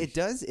 I mean, it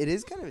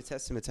is kind of a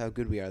testament to how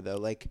good we are, though.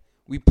 Like,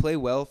 we play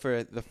well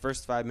for the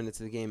first 5 minutes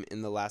of the game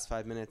in the last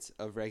 5 minutes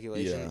of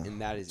regulation,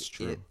 and that is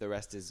true. it. The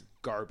rest is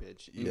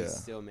garbage. And we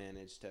still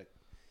managed to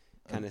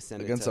kind of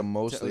send against it to, a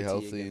mostly to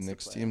healthy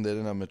Knicks team. They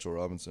didn't have Mitchell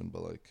Robinson,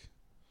 but like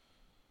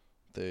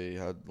they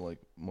had like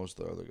most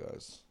of the other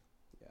guys.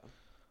 Yeah.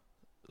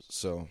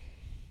 So,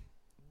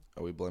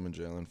 are we blaming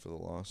Jalen for the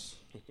loss?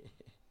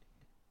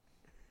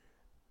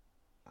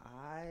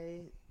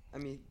 I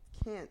mean,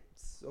 can't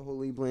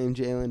solely blame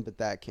Jalen, but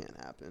that can't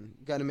happen.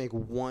 Got to make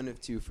one of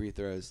 2 free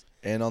throws.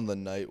 And on the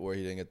night where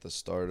he didn't get the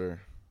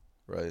starter,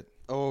 right?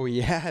 Oh,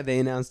 yeah. They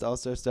announced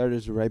all-star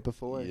starters right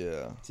before.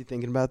 Yeah. Is he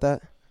thinking about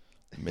that?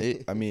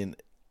 I mean,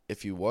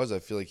 if he was, I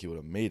feel like he would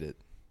have made it.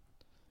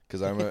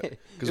 Because I remember, it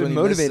would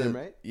motivate him,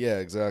 right? Yeah,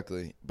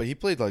 exactly. But he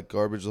played like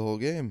garbage the whole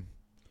game.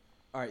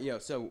 All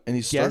right, so and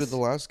he started the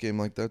last game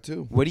like that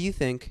too. What do you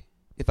think?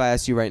 If I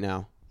asked you right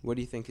now, what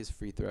do you think his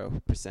free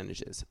throw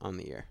percentage is on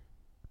the year?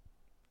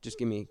 Just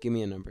give me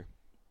a number.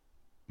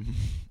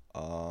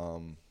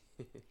 It's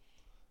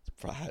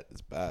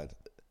bad.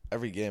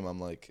 Every game I'm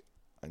like,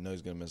 I know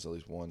he's gonna miss at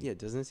least one. Yeah,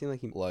 doesn't it seem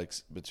like he like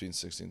between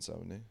 60 and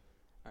 70?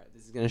 All right,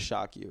 this is going to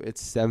shock you.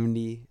 It's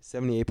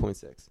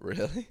 78.6.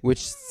 Really?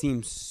 Which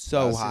seems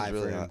so That seems high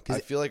really for him. high. I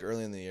feel like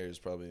early in the year is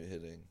probably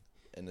hitting,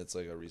 and it's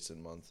like a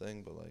recent month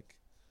thing, but like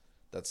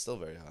that's still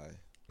very high.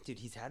 Dude,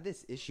 he's had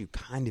this issue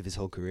kind of his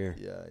whole career.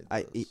 Yeah,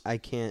 I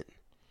can't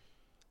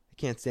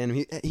stand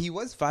him. He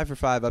was 5 for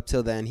 5 up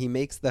till then. He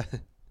makes the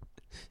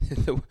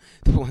the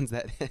ones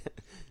that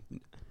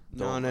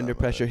non under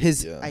pressure.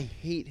 I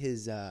hate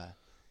his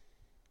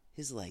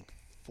like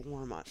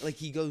form on, like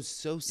he goes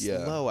so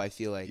slow. I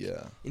feel like,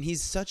 and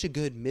he's such a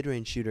good mid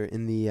range shooter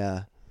in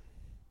the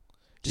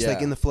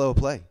like in the flow of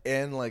play,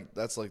 and like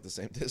that's like the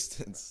same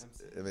distance.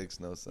 It makes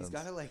no sense. He's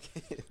gotta like.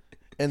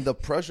 And the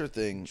pressure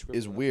thing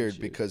is weird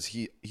because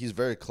he's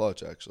very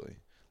clutch actually.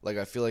 Like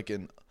I feel like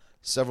in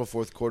several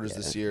fourth quarters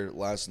this year,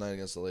 last night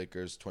against the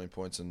Lakers, 20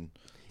 points in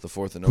the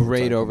fourth and overtime.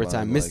 Great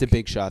overtime. Missed a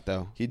big shot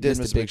though. He did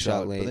miss a big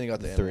shot late, but then he got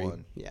the three.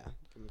 N1. Yeah,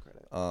 give him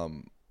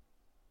credit.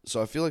 So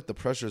I feel like the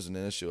pressure isn't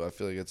an issue. I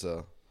feel like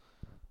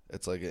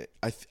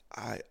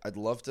I'd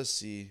love to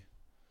see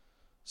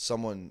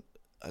someone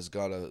has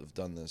got to have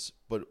done this.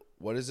 But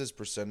what is his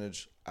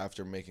percentage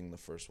after making the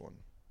first one?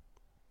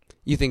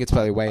 You think it's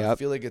probably way up? I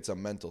feel like it's a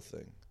mental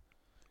thing.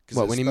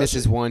 What, when he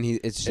misses one,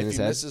 it's in his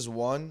head? If he misses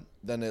one,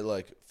 then it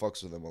like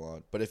fucks with him a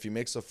lot. But if he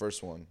makes the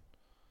first one,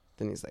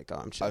 then he's like, oh,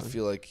 I'm chilling. I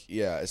feel like,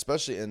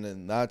 especially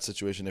in that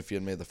situation, if he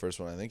had made the first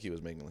one, I think he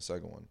was making the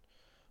second one.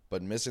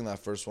 But missing that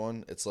first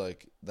one, it's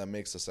like that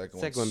makes the second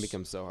one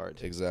becomes so hard.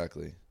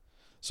 Exactly.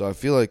 So I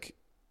feel like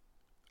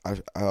I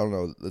don't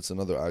know. It's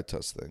another eye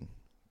test thing,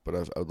 but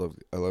I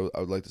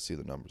would like to see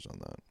the numbers on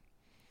that.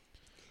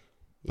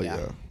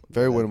 But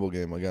very winnable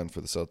game again for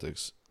the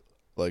Celtics.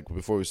 Like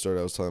before we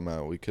started, I was talking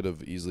about we could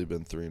have easily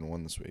been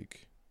 3-1 this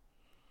week.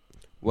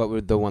 What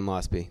would the one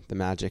loss be? The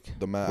Magic,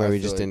 where we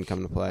just didn't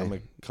come to play.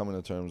 I'm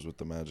coming to terms with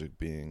the Magic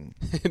being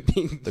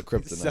the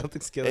kryptonite.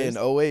 Celtics killers. In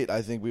 2008,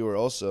 I think we were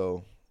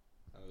also.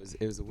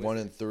 It was a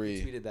 1-3.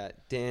 Tweeted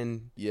that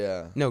Dan.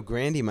 Yeah. No,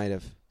 Grandy might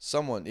have.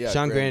 Someone. Yeah.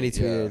 Sean Grandy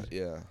tweeted.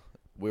 Yeah.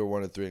 We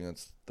were 1-3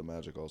 against the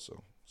Magic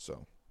also. So,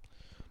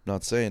 I'm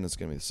not saying it's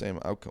gonna be the same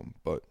outcome,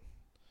 but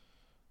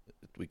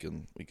we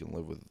can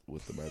live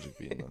with the Magic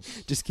beating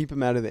us. Just keep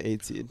them out of the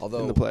 8 seed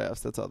in the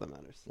playoffs. That's all that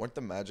matters. Weren't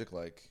the Magic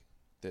like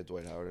they had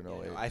Dwight Howard in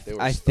 2008?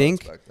 I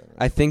think back then, right?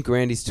 I think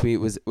Grandy's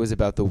tweet was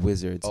about the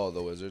Wizards. Oh,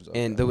 the Wizards.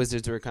 Okay. And the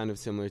Wizards were kind of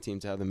similar team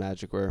to how the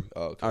Magic are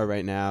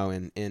right now,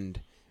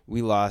 and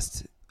we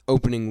lost.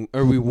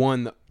 We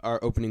won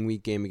our opening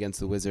week game against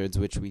the Wizards,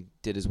 which we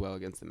did as well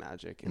against the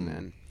Magic,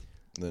 and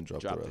then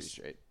dropped the rest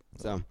straight.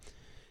 So we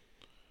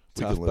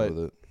tough, can live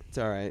with it. It's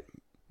all right.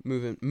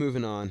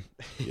 Moving on.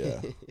 Yeah,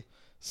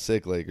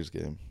 sick Lakers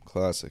game,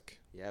 classic.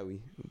 Yeah,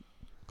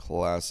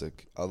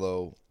 classic.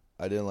 Although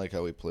I didn't like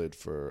how we played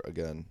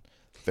again,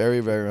 very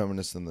very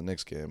reminiscent of the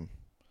Knicks game.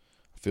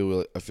 I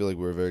feel like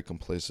we were very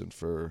complacent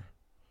for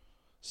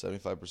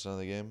 75% of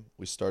the game.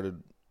 We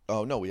started.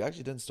 Oh no, we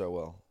actually didn't start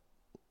well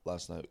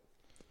last night.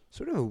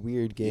 Sort of a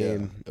weird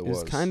game. Yeah, it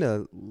was kind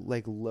of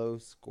like low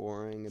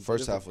scoring.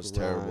 First half was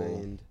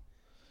terrible.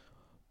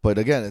 But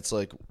again, it's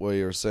like what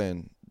you were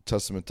saying,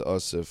 testament to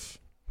us if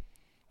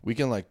we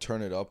can like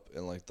turn it up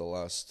in like the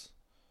last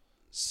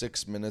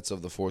 6 minutes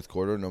of the fourth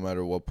quarter, no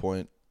matter what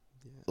point.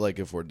 Yeah. Like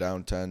if we're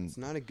down 10, it's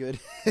not a good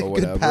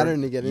good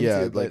pattern to get into.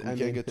 Yeah, like we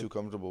can't get too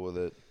comfortable with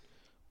it.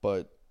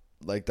 But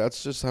like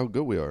that's just how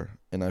good we are,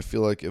 and I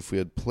feel like if we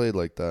had played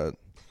like that,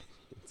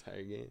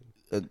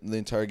 the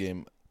entire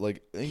game.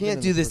 Like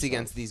can't do this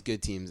against these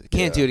good teams.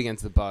 Can't do it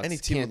against the Bucks. Any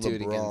team can't with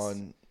do LeBron, it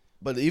against.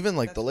 But even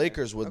like the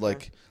Lakers with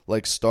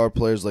like star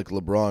players like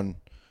LeBron,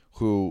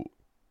 who,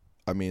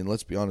 I mean,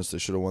 let's be honest, they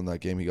should have won that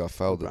game. He got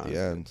fouled at the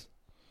end.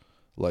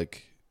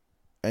 Like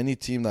any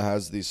team that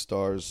has these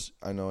stars,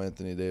 I know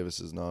Anthony Davis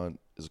is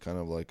kind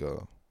of like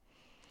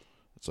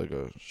it's like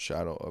a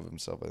shadow of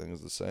himself, I think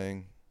is the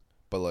saying.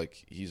 But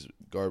like he's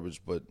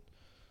garbage, but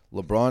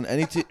LeBron,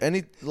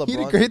 LeBron. He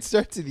had a great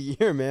start to the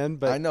year, man.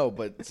 But I know,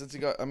 but since he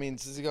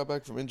got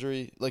back from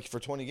injury, like for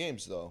 20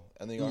 games though,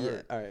 and then he got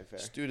hurt. All right, fair.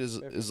 This dude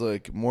is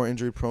like more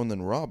injury prone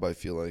than Rob. I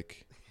feel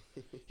like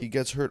he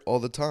gets hurt all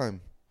the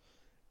time,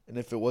 and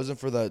if it wasn't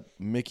for that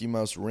Mickey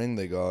Mouse ring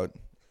they got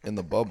in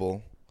the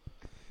bubble,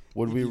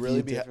 would we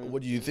really be?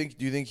 What do you think?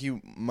 Do you think he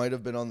might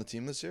have been on the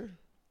team this year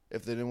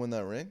if they didn't win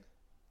that ring?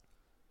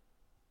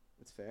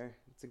 It's fair.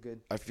 It's a good.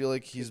 I feel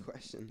like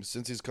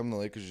since he's come to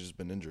the Lakers, he's just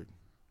been injured.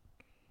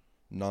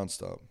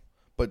 Nonstop.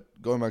 But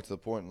going back to the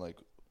point, like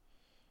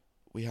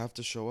we have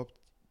to show up.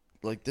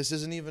 Like this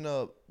isn't even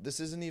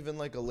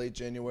like a late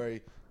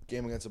January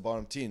game against a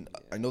bottom team.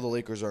 Yeah. I know the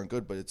Lakers aren't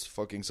good, but it's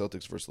fucking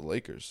Celtics versus the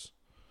Lakers.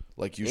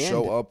 Like you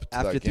show up to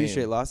after that game. 3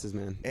 straight losses,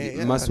 man. And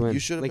you must win. You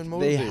should have been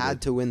motivated. They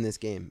had to win this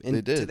game, and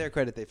they did. To their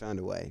credit, they found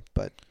a way.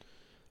 But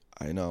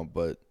I know,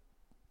 but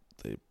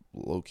they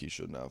low key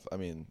shouldn't have. I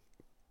mean,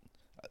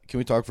 can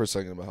we talk for a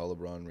second about how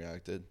LeBron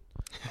reacted?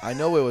 I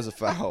know it was a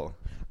foul.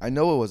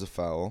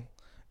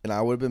 And I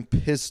would have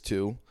been pissed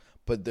too,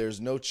 but there's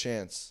no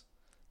chance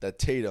that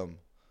Tatum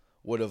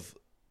would have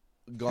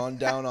gone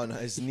down on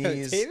his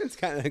knees Tatum's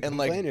kind of and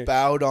like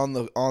bowed on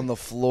the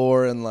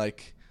floor and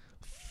like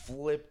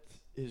flipped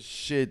his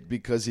shit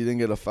because he didn't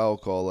get a foul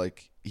call.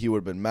 Like, he would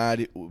have been mad.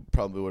 He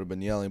probably would have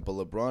been yelling. But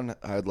LeBron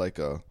had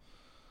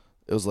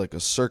it was like a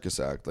circus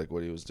act, like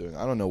what he was doing.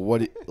 I don't know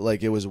what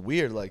like, it was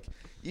weird. Like,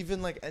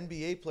 even like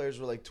NBA players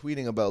were like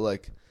tweeting about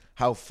like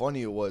how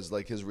funny it was,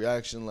 like his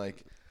reaction.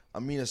 Like,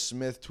 Amina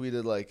Smith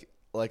tweeted like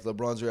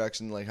LeBron's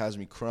reaction like has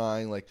me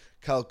crying. Like,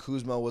 Kyle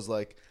Kuzma was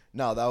like,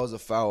 no, that was a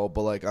foul,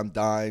 but like I'm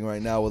dying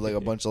right now with like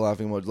a bunch of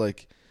laughing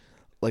emojis.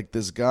 Like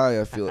this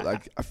guy, I feel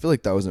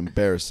like that was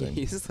embarrassing.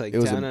 He's like it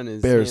was down on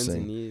his hands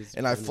and knees.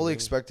 And I fully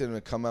expected him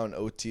to come out in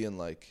OT and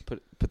like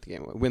put the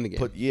game away, win the game.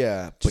 But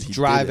he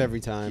drive didn't. every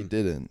time. He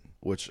didn't,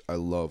 which I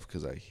love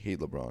because I hate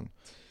LeBron.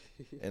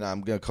 And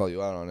I'm gonna call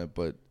you out on it,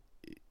 but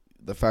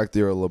the fact that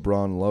you're a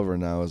LeBron lover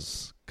now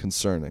is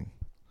concerning.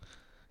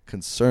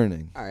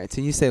 Concerning. All right,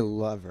 so you say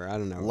lover. I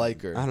don't know.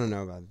 Liker. I don't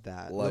know about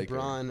that. Liker.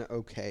 LeBron,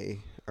 okay,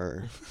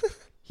 or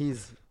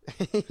he's.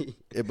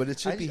 Yeah, but it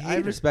should be. I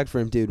have respect for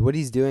him, dude. What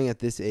he's doing at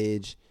this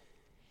age,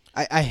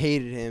 I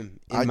hated him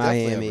in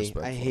Miami.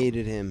 I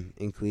hated him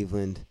in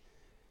Cleveland.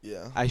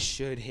 Yeah. I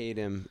should hate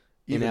him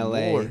Even in LA.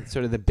 more.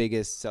 Sort of the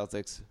biggest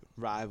Celtics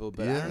rival,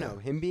 but I don't know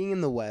him being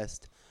in the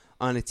West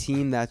on a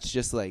team that's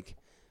just like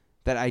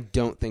that. I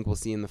don't think we'll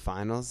see in the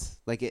finals.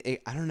 Like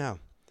I don't know.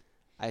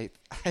 I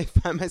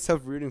find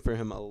myself rooting for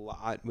him a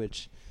lot,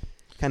 which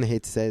kind of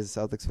hate to say as a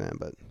Celtics fan,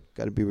 but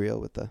got to be real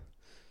with the.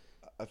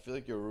 I feel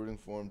like you're rooting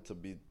for him to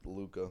beat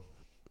Luka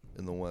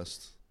in the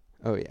West.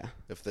 Oh yeah.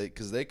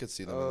 Because they could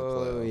see them in the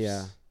playoffs. Oh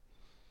yeah.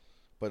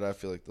 But I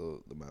feel like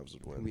the Mavs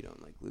would win. We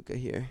don't like Luka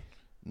here.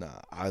 Nah,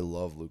 I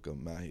love Luka.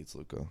 Matt hates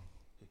Luka.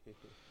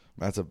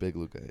 Matt's a big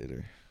Luka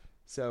hater.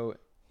 So,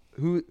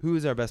 who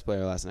was our best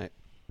player last night?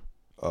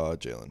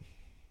 Jalen.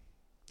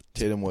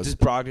 Tatum was. Does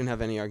Brogdon have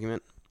any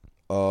argument?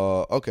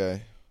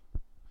 Okay.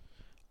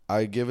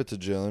 I give it to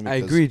Jalen because I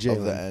agree, of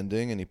Jalen. the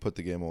ending, and he put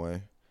the game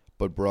away.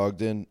 But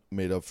Brogdon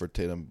made up for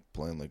Tatum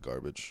playing like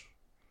garbage.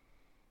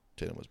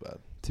 Tatum was bad.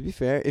 To be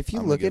fair, if you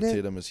I'm look gonna at give it,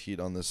 Tatum his heat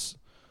on this.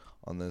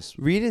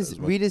 read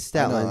his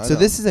stat I know, line. I So know.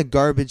 this is a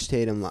garbage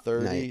Tatum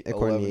 30, night,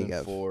 according to 11,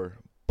 and Yegev. 4,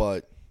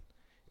 but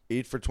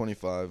 8 for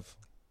 25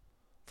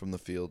 from the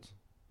field,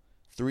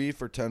 3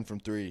 for 10 from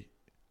 3,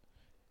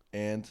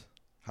 and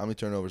how many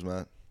turnovers,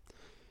 Matt?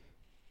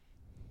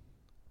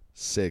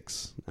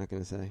 6. Not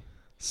gonna say.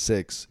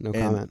 6. No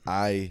and comment.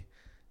 I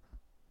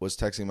was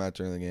texting Matt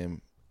during the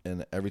game,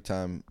 and every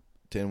time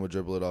Tatum would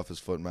dribble it off his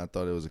foot, Matt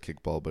thought it was a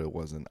kickball, but it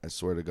wasn't. I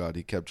swear to God,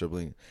 he kept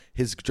dribbling.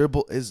 His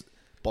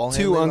ball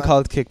Two handling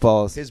uncalled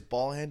kickballs. His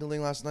ball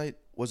handling last night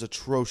was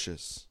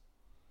atrocious.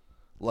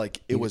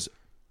 Like, it was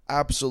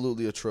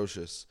absolutely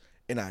atrocious.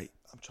 And I'm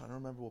trying to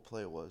remember what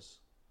play it was.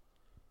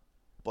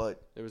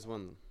 But There was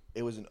one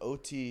it was an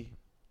OT,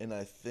 and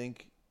I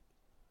think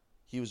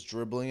he was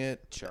dribbling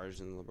it, charged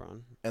in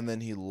LeBron. and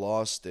then he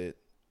lost it,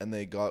 and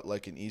they got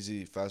like an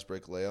easy fast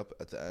break layup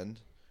at the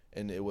end.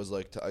 And it was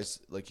like to ice,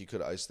 like he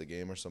could ice the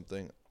game or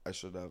something. I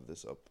should have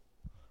this up,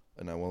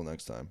 and I will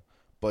next time.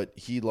 But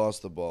he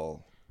lost the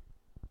ball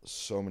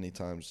so many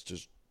times,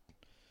 just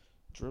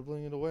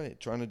dribbling it away,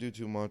 trying to do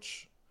too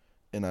much.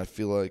 And I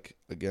feel like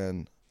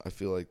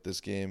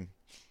this game,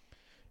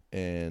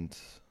 and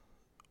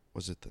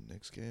was it the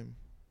Knicks game?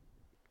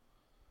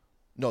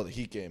 No, the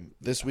Heat game.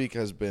 This week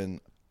has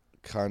been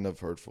kind of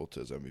hurtful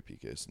to his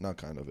MVP case. Not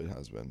kind of, it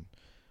has been.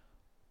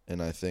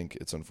 And I think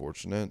it's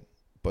unfortunate,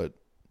 but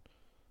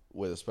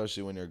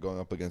especially when you're going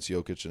up against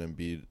Jokic and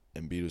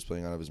Embiid was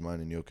playing out of his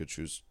mind, and Jokic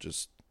who's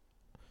just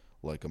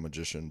like a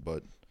magician.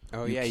 But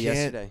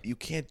Yesterday. You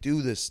can't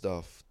do this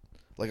stuff.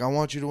 Like, I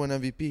want you to win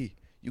MVP.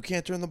 You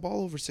can't turn the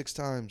ball over 6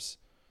 times.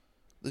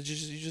 You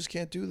just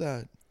can't do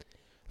that.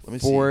 Let me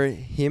For see.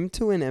 him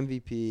to win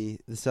MVP,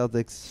 the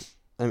Celtics.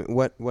 I mean,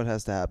 what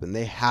has to happen?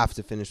 They have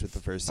to finish with the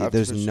first seed. Have to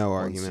There's finish no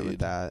one argument with seed.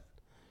 that.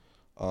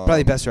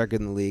 Probably best record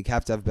in the league.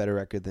 Have to have a better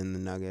record than the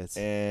Nuggets.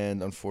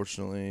 And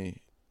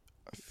unfortunately,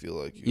 I feel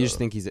like You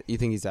think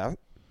he's out?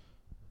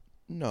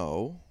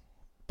 No,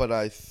 but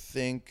I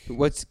think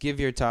Give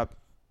your top.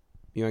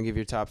 You want to give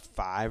your top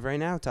 5 right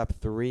now? Top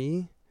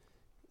 3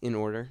 in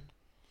order.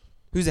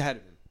 Who's ahead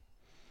of him?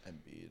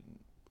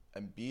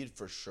 Embiid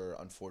for sure.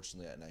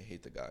 Unfortunately, and I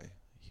hate the guy,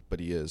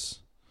 but he is.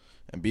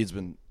 Embiid's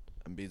been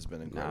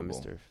incredible. Nah,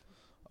 Mr.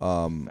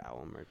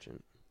 Foul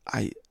Merchant.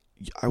 I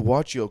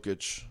watch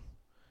Jokic,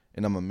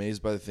 and I'm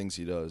amazed by the things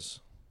he does.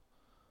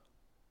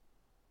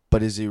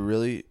 But is he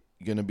really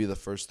going to be the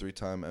first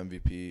 3-time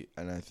MVP?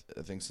 And I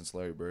think since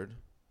Larry Bird,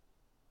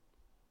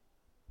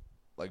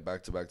 like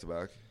back to back to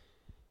back.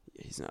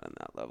 He's not on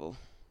that level.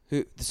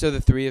 So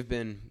the 3 have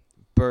been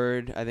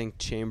Bird, I think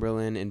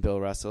Chamberlain, and Bill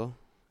Russell.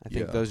 I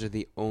think those are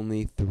the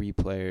only 3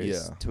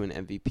 players to an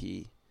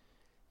MVP.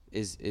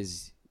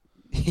 Is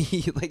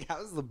like, how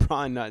has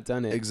LeBron not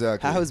done it?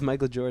 Exactly. How has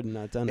Michael Jordan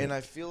not done it? And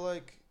I feel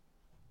like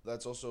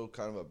that's also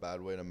kind of a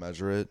bad way to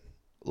measure it.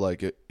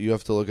 Like, you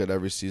have to look at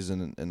every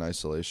season in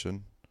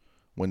isolation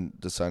when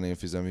deciding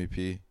if he's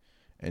MVP.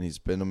 And he's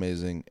been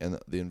amazing. And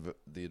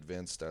the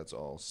advanced stats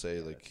all say,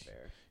 like,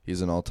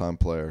 he's an all-time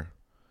player.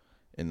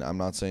 And I'm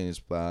not saying he's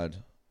bad,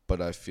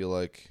 but I feel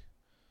like,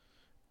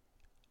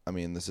 I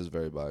mean, this is a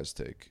very biased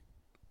take.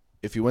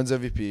 if he wins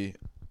MVP,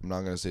 I'm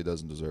not gonna say he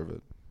doesn't deserve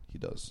it. He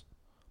does,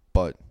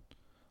 but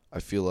I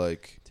feel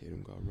like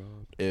Tatum got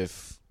robbed.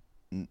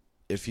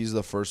 if he's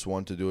the first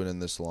one to do it in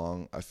this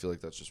long, I feel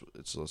like it's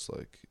just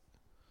like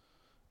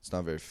it's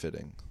not very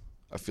fitting.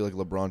 I feel like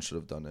LeBron should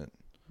have done it,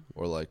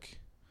 or like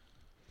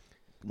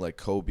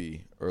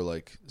Kobe, or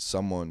like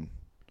someone.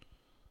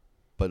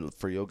 But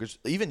for Jokic,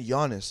 even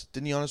Giannis,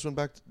 didn't Giannis win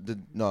back?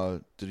 Did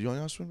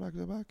Giannis win back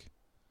to back?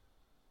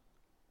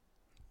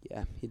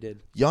 Yeah, he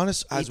did.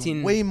 Giannis has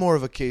way more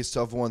of a case to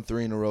have won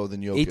 3 in a row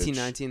than Jokic.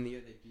 18-19, the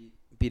year they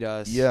beat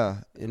us. Yeah.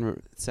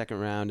 In second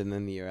round, and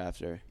then the year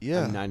after.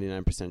 Yeah. I'm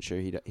 99% sure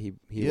he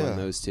won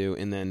those two,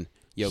 and then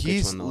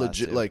Jokic won the last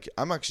two. Like,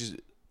 I'm actually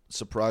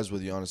surprised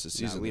with Giannis this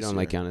season. No, we don't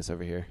like Giannis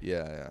over here.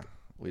 Yeah,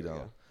 we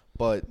don't.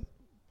 But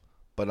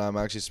I'm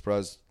actually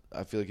surprised.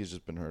 I feel like he's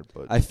just been hurt.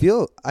 But I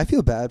feel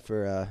bad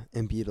for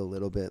Embiid a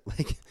little bit.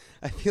 Like,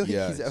 I feel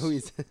like he's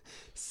always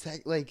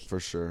like, for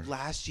sure.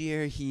 Last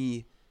year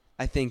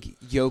I think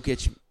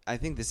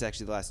this is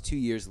actually the last 2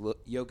 years.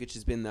 Jokic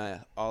has been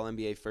the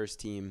All-NBA first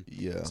team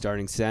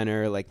starting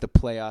center. Like, the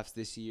playoffs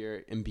this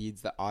year,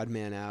 Embiid's the odd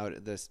man out,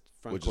 the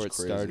front court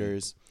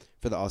starters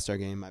for the All-Star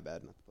game. My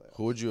bad, not the playoffs.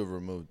 Who would you have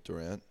removed?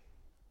 Durant?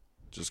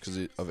 Just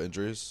because of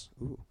injuries?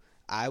 Ooh.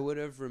 I would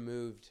have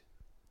removed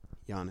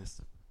Giannis.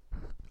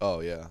 Oh,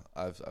 yeah.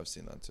 I've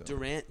seen that, too.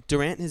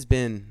 Durant has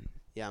been...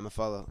 Yeah, I'm going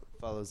to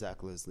follow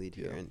Zach Lowe's lead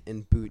here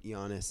and boot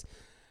Giannis.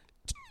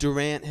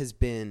 Durant has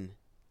been...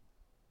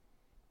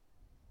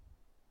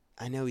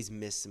 I know he's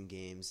missed some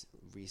games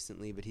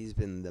recently, but he's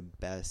been the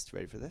best.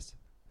 Ready for this?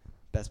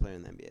 Best player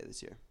in the NBA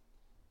this year.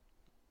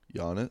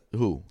 Giannis?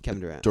 Who?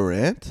 Kevin Durant.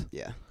 Durant?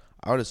 Yeah.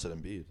 I would have said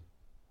Embiid.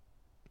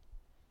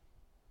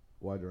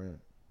 Why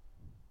Durant?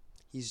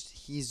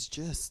 He's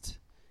just...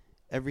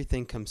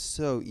 Everything comes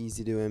so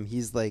easy to him.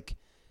 He's like...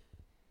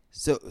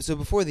 So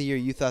before the year,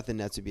 you thought the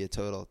Nets would be a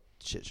total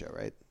shit show,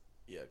 right?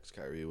 Yeah, because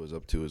Kyrie was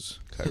up to his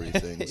Kyrie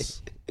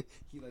things.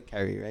 You like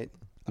Kyrie, right?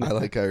 I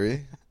like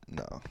Kyrie.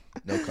 No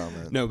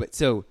comment. No, but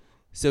so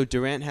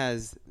Durant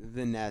has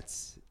the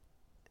Nets.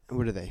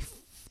 What are they?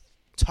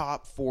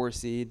 Top 4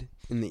 seed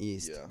in the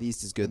East. Yeah. The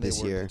East is good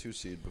this year. The 2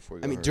 seed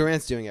before. I mean, hurt.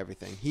 Durant's doing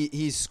everything.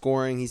 He's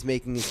scoring. He's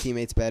making his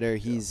teammates better.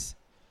 He's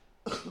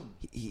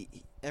he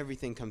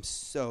everything comes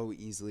so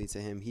easily to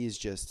him. He's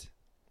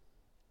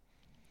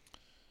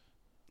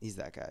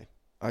that guy.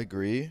 I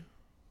agree.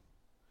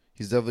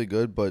 He's definitely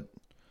good, but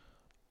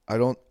I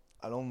don't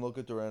look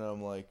at Durant and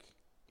I'm like,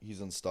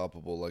 he's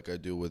unstoppable like I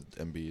do with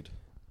Embiid.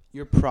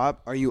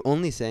 Are you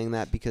only saying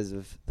that because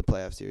of the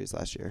playoff series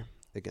last year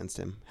against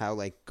him? How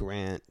like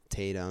Grant,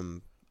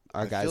 Tatum,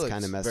 our guys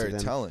kind of messed with him.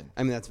 Very telling.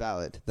 I mean, that's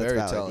valid. Very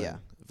telling. Yeah.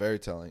 Very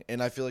telling.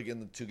 And I feel like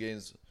in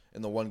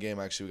the one game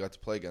actually we got to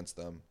play against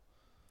them,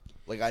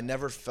 like I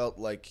never felt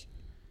like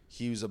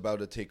he was about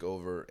to take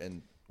over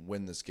and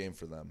win this game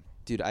for them.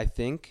 Dude, I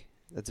think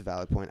that's a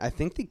valid point. I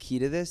think the key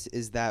to this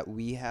is that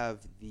we have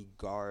the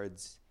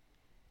guards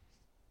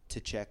to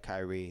check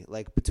Kyrie,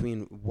 like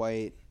between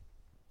White,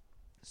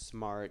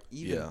 Smart,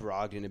 even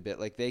Brogdon a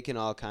bit. Like they can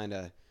all kind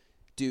of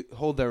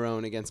hold their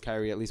own against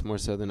Kyrie, at least more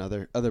so than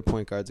other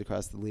point guards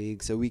across the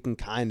league. So we can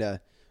kind of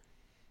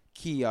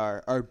key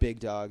our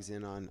big dogs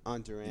in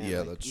on Durant.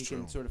 Yeah, like that's true.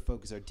 We can sort of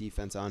focus our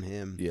defense on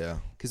him. Yeah,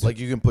 because like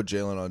you can put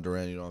Jalen on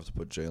Durant, you don't have to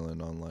put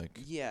Jalen on like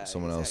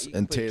someone else. You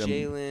can put Tatum,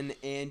 Jalen,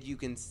 and you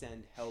can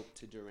send help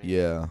to Durant.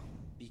 Yeah,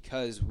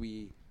 because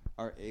we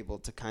are able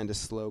to kind of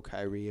slow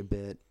Kyrie a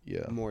bit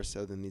more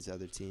so than these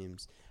other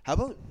teams. How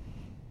about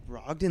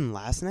Brogdon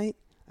last night?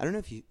 I don't know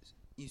if you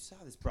saw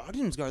this.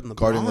 Brogdon was guarding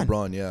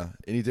LeBron. Yeah,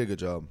 and he did a good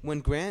job.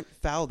 When Grant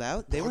fouled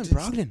out, they went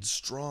Brogdon.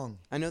 Strong.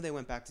 I know they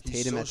went back to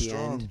Tatum at the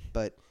end,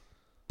 but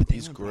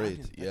he's great.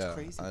 Yeah,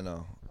 crazy. I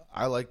know.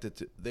 I liked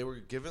it. They were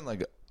given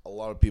like a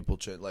lot of people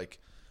like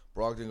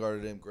Brogdon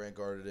guarded him, Grant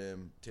guarded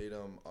him,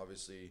 Tatum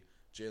obviously,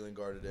 Jalen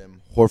guarded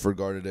him, Horford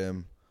guarded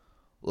him.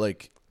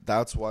 Like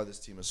that's why this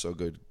team is so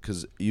good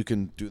because you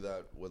can do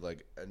that with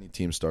like any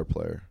team star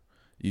player.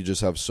 You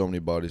just have so many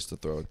bodies to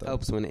throw at them.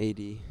 Helps when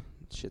AD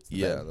shits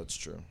the bed. That's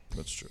true.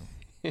 That's true.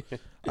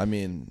 I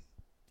mean,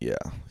 yeah,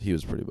 he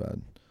was pretty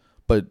bad.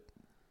 But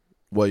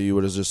you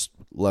would have just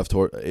left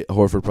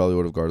Horford probably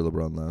would have guarded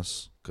LeBron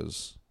less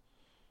because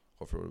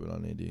Horford would have been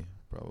on AD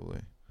probably.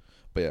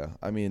 But yeah,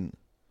 I mean,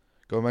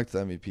 going back to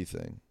the MVP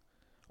thing,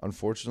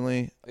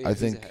 unfortunately, I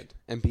think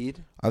Embiid.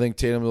 I think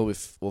Tatum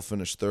will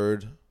finish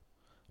third,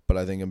 but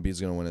I think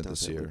Embiid's gonna win it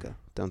this year. Luka.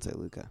 Don't say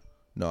Luka.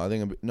 No, I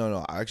think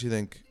no. I actually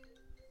think.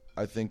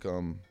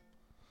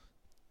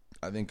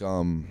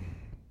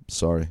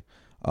 Sorry.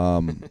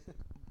 I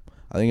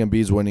think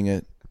Embiid's winning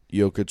it.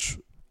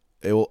 Jokic.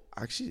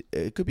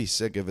 It could be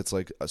sick if it's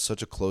like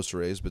such a close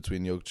race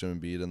between Jokic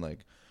and Embiid and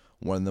like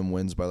one of them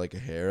wins by like a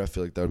hair. I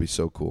feel like that would be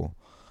so cool.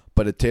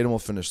 But Tatum will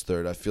finish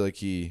third. I feel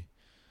like in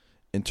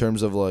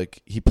terms of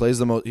like he plays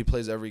he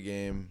plays every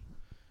game.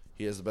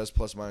 He has the best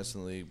plus minus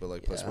in the league, but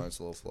like plus minus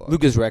a little flawed.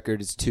 Luka's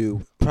record is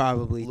 2,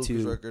 probably 2.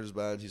 Luka's record is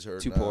bad. He's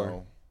hurt 2 now.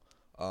 Poor.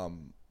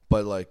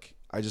 But like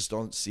I just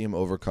don't see him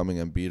overcoming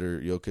Embiid or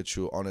Jokic,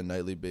 who on a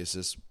nightly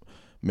basis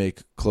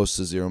make close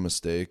to 0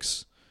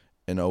 mistakes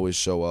and always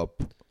show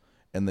up,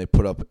 and they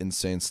put up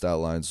insane stat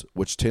lines,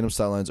 which Tatum's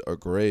stat lines are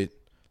great.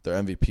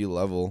 They're MVP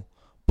level.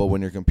 But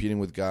when you're competing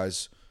with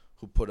guys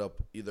who put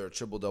up either a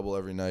triple-double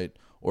every night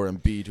or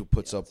Embiid who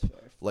puts up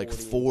like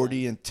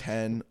 40 and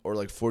 10 or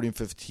like 40 and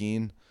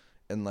 15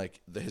 and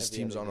like his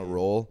team's on a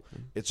roll,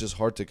 it's just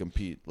hard to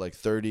compete. Like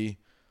 30,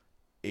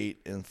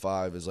 8 and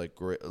 5 is like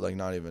great. Like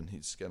not even,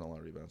 he's getting a lot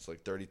of rebounds.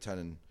 Like 30,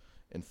 10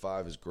 and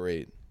 5 is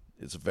great.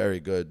 It's very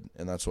good,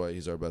 and that's why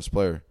he's our best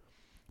player.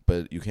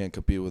 But you can't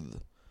compete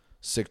with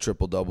sick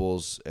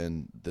triple-doubles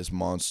and this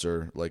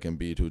monster like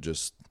Embiid who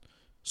just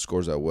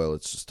scores that well.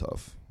 It's just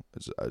tough.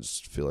 I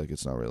just feel like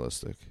it's not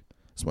realistic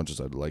as much as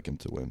I'd like him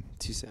to win.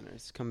 2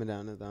 centers coming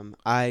down to them.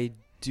 I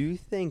do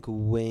think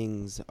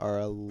wings are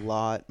a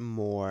lot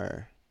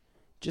more,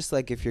 just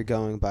like if you're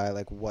going by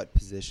like what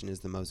position is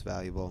the most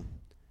valuable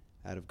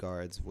out of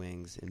guards,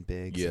 wings, and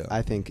bigs. Yeah.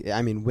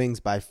 I mean, wings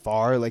by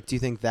far. Like, do you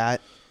think that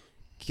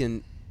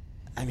can,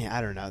 I mean, I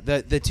don't know.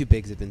 The 2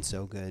 bigs have been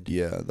so good.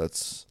 Yeah,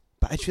 that's.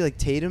 But I feel like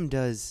Tatum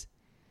does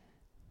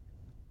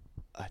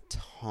a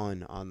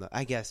ton on the,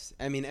 I guess,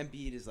 I mean,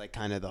 Embiid is like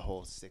kind of the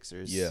whole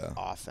Sixers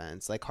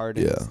offense. Like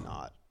Harden is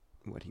not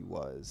what he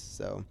was,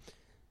 so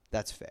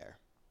that's fair.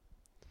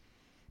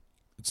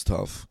 It's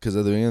tough because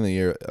at the beginning of the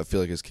year, I feel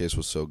like his case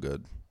was so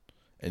good,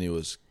 and he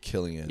was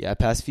killing it. Yeah,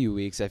 past few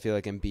weeks, I feel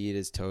like Embiid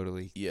is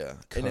totally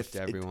cooked and if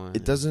everyone.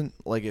 It doesn't,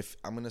 like, if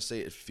I'm going to say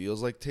it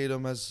feels like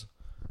Tatum has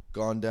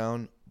gone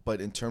down, but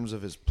in terms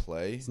of his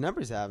play. His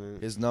numbers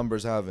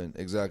haven't,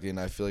 exactly, and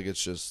I feel like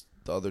it's just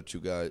the other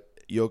 2 guys.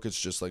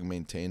 Jokic just like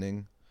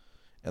maintaining,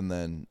 and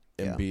then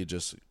Embiid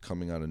just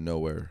coming out of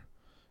nowhere,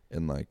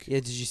 and like.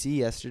 Yeah, did you see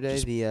yesterday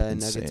the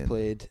Nuggets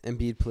played?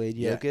 Embiid played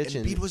Jokic,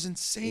 and Embiid was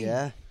insane.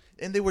 Yeah,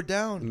 and they were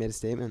down. He made a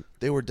statement.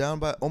 They were down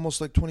by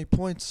almost like 20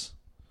 points.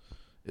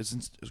 It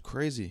was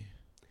crazy.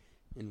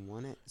 And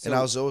won it. And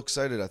I was so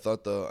excited. I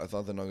thought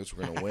the Nuggets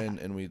were gonna win,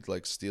 and we'd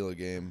like steal a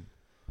game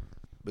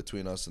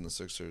between us and the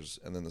Sixers,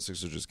 and then the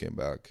Sixers just came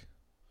back.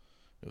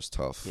 It was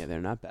tough. Yeah,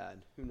 they're not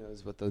bad. Who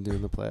knows what they'll do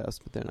in the playoffs,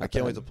 but they're not bad. I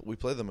can't wait we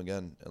play them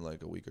again in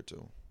like a week or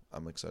 2.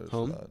 I'm excited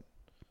for that.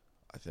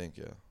 I think,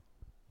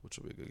 which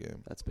will be a good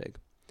game. That's big.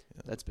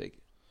 Yeah. That's big.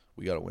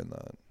 We got to win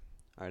that.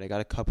 All right, I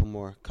got a couple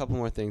more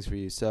things for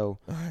you. So,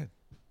 all right.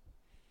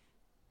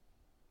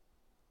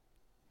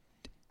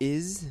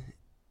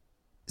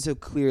 So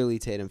clearly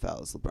Tatum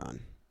fouls LeBron.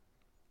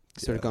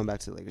 Sort of going back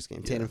to the Lakers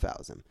game. Tatum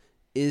fouls him.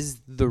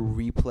 Is the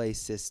replay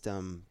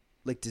system,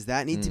 like, does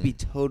that need to be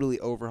totally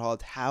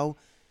overhauled? How,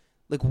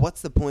 like,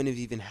 what's the point of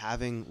even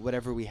having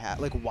whatever we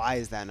have? Like, why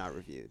is that not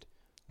reviewed?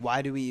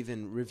 Why do we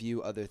even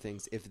review other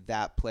things if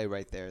that play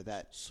right there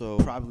that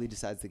probably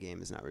decides the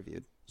game is not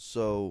reviewed?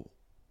 So,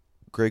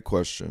 great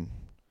question.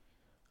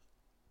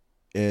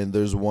 And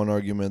there's one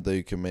argument that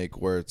you can make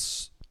where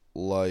it's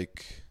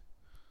like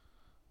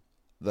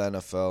the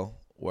NFL,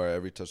 where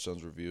every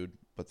touchdown's reviewed,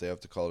 but they have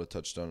to call it a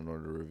touchdown in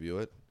order to review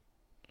it.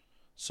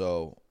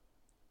 So,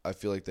 I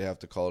feel like they have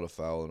to call it a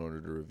foul in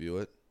order to review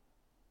it.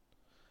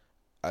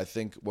 I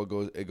think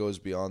it goes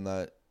beyond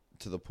that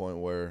to the point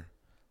where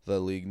the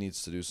league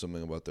needs to do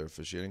something about their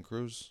officiating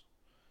crews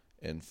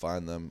and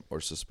fine them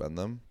or suspend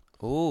them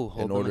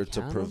in order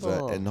to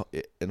prevent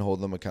and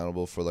hold them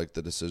accountable for like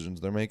the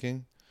decisions they're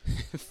making.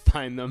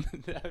 Fine them.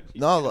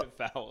 No,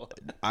 foul.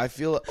 I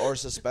feel or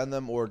suspend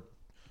them or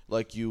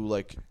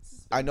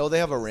I know they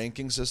have a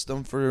ranking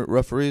system for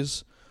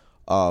referees.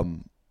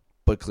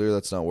 But clearly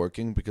that's not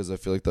working because I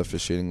feel like the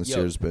officiating this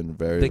year has been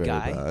very, very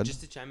bad.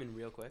 Just to chime in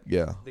real quick.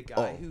 Yeah. The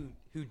guy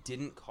who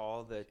didn't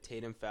call the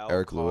Tatum foul.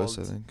 Eric Lewis,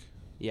 I think.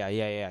 Yeah.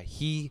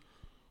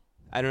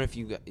 I don't know if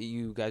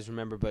you guys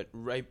remember, but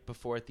right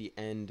before at the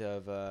end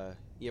of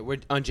we're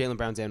on Jaylen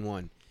Brown's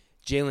N1.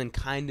 Jaylen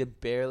kind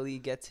of barely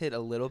gets hit a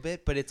little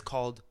bit, but it's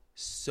called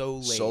so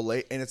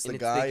late, and it's the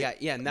guy.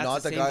 Yeah, and that's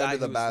not the guy under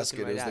the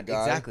basket. It was the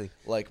guy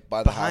like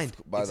by the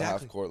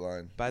half court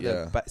line,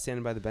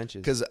 standing by the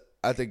benches. Because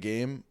at the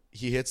game,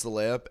 he hits the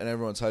layup and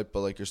everyone's hyped, but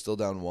like you're still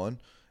down 1,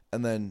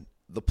 and then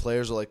the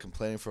players are like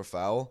complaining for a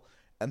foul,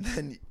 and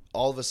then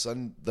all of a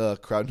sudden the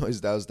crowd noise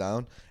dies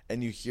down,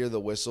 and you hear the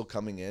whistle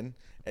coming in,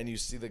 and you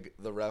see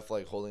the ref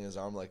like holding his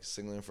arm like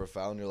signaling for a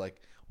foul, and you're like,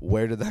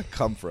 where did that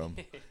come from?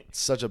 It's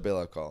such a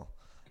bailout call.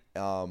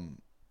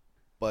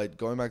 But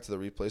going back to the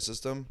replay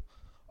system,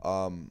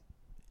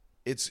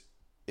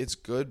 it's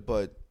good,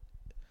 but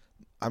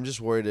I'm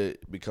just worried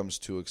it becomes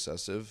too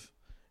excessive.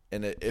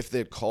 And if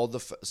they called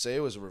say it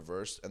was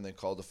reversed and they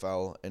called the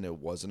foul and it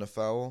wasn't a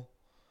foul,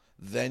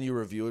 then you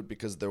review it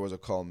because there was a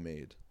call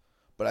made.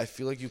 But I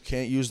feel like you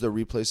can't use the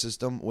replay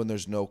system when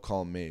there's no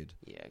call made.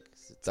 Yeah,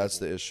 that's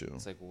the issue.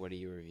 It's like, what are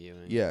you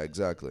reviewing? Yeah,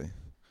 exactly.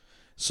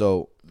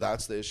 So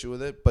that's the issue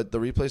with it. But the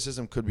replay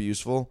system could be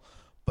useful.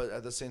 But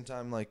at the same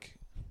time, like,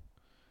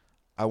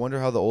 I wonder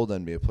how the old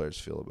NBA players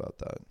feel about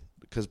that.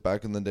 Because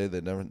back in the day,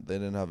 they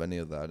didn't have any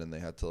of that, and they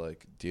had to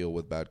like deal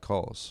with bad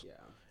calls. Yeah.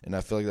 And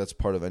I feel like that's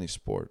part of any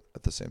sport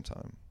at the same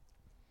time.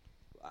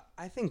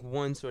 I think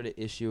one sort of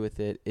issue with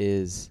it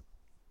is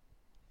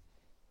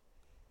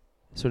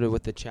sort of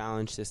with the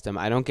challenge system.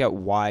 I don't get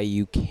why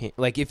you can't,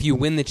 like, if you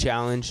win the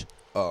challenge,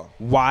 Oh,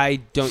 Why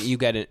don't you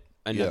get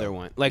another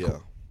one? Like, yeah.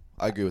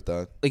 I agree with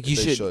that. like you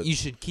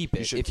should keep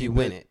it if you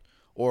win it.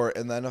 Or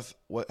in the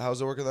NFL,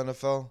 how's it work in the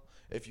NFL?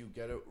 If you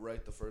get it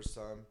right the first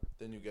time,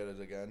 then you get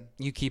it again.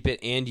 You keep it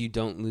and you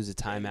don't lose a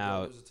timeout. You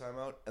don't lose a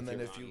timeout, and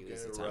then if you get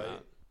it right,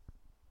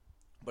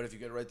 but if you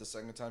get it right the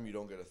second time, you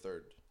don't get a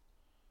third.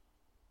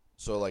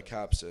 So like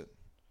caps it.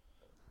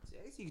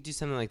 I guess you could do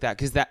something like that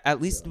because that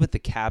at least with the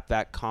cap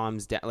that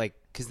calms down, like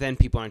because then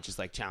people aren't just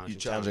like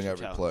challenging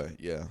every play,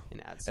 yeah.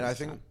 And I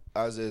think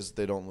as is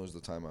they don't lose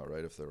the timeout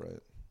right if they're right,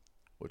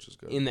 which is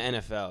good. In the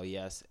NFL,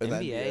 yes. In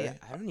NBA,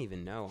 I don't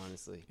even know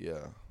honestly. Yeah,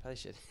 probably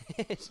should.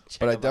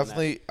 But I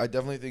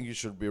definitely think you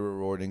should be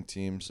rewarding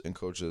teams and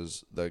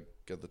coaches that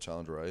get the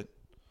challenge right.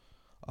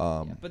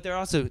 But there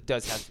also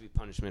does have to be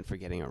punishment for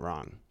getting it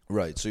wrong.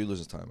 Right, so you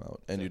lose a timeout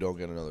and you don't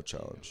get another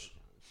challenge.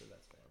 So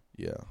that's fair.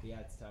 Yeah. Yeah,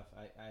 it's tough.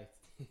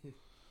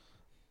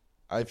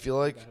 I feel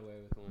like,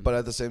 but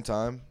at the same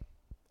time,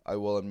 I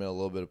will admit a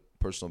little bit of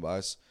personal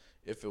bias.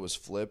 If it was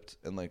flipped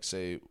and, like,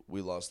 say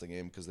we lost the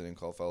game because they didn't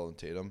call foul on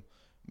Tatum,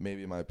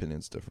 maybe my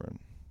opinion's different.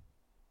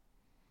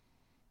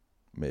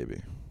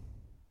 Maybe.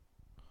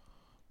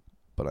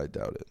 But I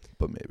doubt it.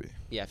 But maybe.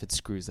 Yeah, if it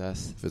screws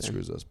us.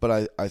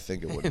 But I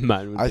think it would.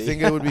 Mine would I be.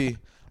 think it would be.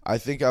 I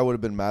think I would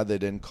have been mad they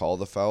didn't call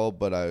the foul,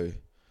 but I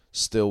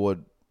still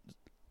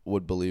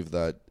would believe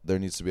that there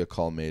needs to be a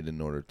call made in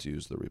order to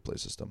use the replay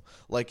system.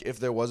 Like, if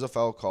there was a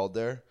foul called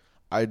there,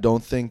 I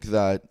don't think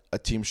that a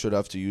team should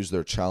have to use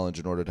their challenge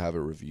in order to have it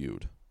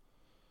reviewed.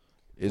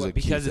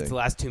 Because it's the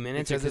last 2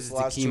 minutes, because it's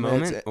a key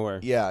moment, or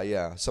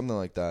yeah, something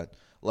like that.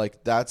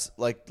 Like that's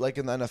like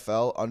in the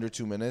NFL, under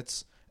 2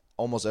 minutes,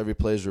 almost every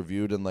play is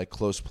reviewed, and like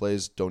close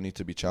plays don't need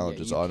to be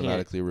challenged; it's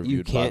automatically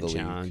reviewed by the league. You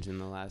can't challenge in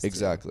the last.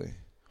 Exactly. Two.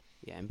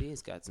 Yeah,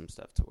 NBA's got some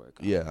stuff to work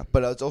on. Yeah,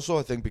 but it's also,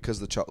 I think, because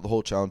the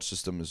whole challenge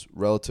system is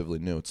relatively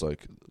new. It's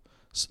like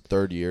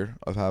third year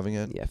of having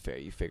it. Yeah, fair.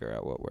 You figure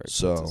out what works.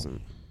 So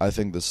I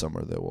think this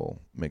summer they will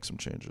make some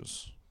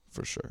changes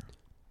for sure.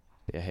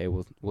 Yeah, hey,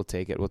 we'll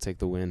take it. We'll take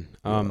the win.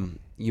 Yeah.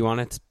 You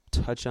want to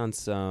touch on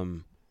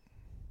some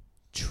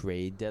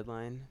trade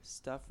deadline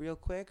stuff real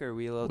quick, or are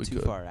we a little too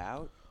far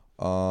out?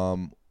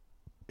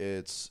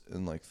 It's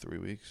in like 3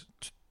 weeks.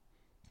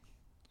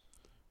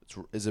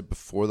 Is it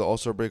before the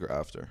All-Star break or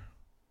after?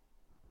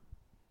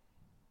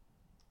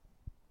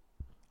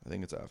 I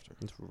think it's after.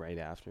 It's right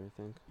after, I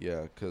think.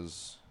 Yeah,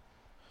 because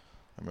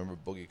I remember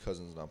Boogie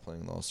Cousins not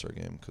playing the All-Star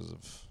game because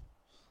of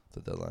the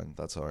deadline.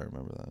 That's how I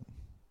remember that.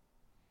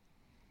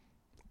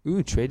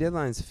 Ooh, trade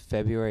deadline's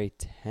February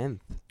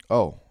 10th.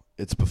 Oh,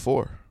 it's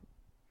before.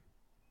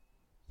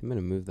 I'm going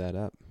to move that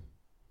up.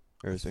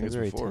 Or it was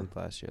February 10th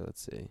last year.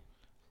 Let's see.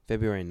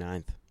 February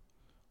 9th.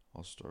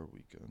 All-Star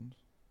weekend.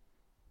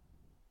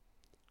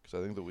 Because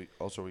I think the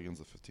All-Star weekend's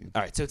the 15th.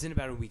 All right, so it's in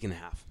about a week and a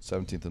half.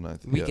 17th and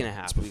 9th. Week and a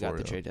half. We got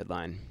the trade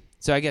deadline.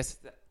 So I guess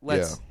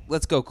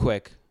let's go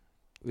quick.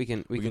 We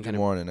can do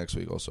more on it next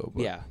week also.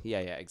 But yeah,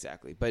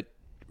 exactly. But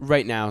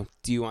right now,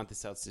 do you want the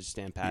Celtics to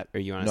stand pat, or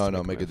you want us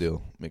to make a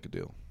deal? Make a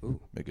deal. Ooh.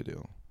 Make a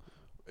deal.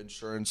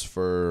 Insurance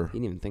for you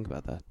didn't even think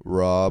about that.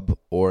 Rob,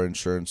 or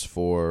insurance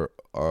for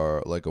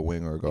like a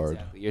wing or a guard.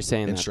 Exactly. You're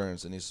saying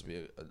insurance. It needs to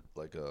be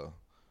like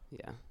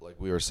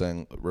we were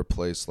saying,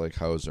 replace like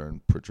Hauser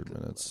and Pritchard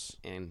minutes.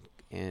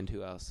 And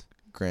who else?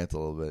 Grant a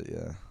little bit,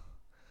 yeah.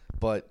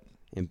 But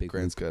and Big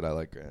Grant's good. I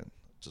like Grant,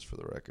 just for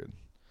the record.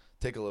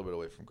 Take a little bit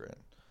away from Grant.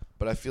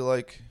 But I feel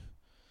like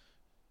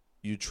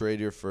you trade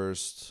your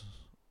first.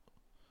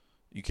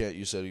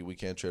 You said we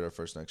can't trade our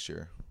first next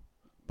year.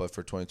 But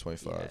for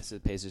 2025. Yeah, so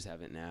the Pacers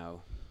have it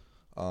now.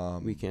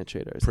 We can't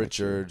trade ours.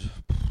 Pritchard,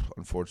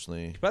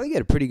 unfortunately. You probably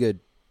get a pretty good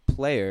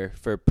player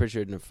for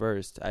Pritchard in the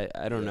first.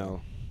 I don't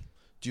know.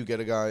 Do you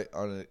get a guy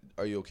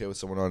are you okay with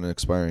someone on an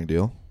expiring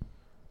deal?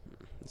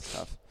 It's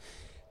tough.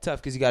 Tough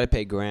because you got to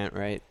pay Grant,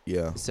 right?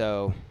 Yeah.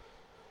 So.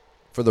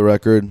 For the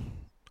record,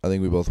 I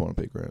think we both want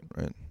to pay Grant,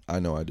 right? I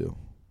know I do.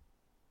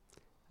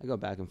 I go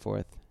back and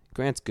forth.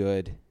 Grant's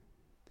good.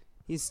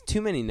 He's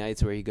too many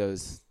nights where he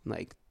goes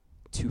like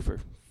 2 for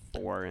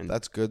 4 and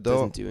that's good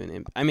though. Doesn't do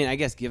an I mean, I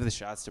guess give the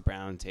shots to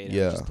Brown, Tatum,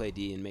 just play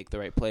D and make the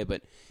right play.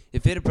 But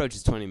if it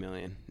approaches $20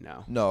 million,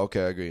 no. No,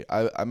 okay, I agree.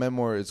 I meant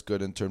more it's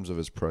good in terms of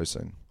his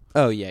pricing.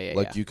 Oh yeah.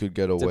 Like you could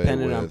get away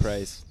dependent on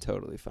price,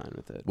 totally fine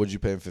with it. Would you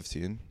pay him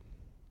 15?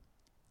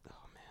 Oh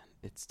man,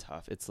 it's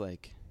tough. It's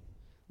like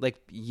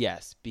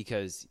yes,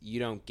 because you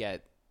don't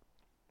get.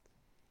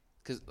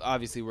 Because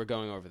obviously we're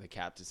going over the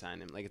cap to sign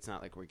him. Like it's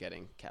not like we're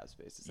getting cap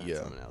space to sign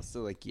someone else.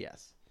 So like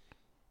yes,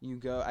 you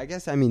go. I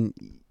guess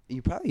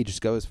you probably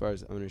just go as far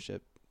as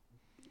ownership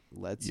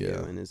lets you,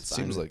 and is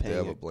fine seems with like they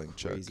have a blank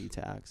check. Crazy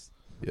tax.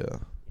 Yeah.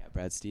 Yeah,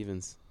 Brad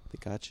Stevens, they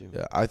got you.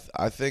 Yeah,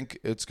 I think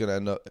it's gonna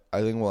end up.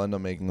 I think we'll end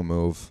up making a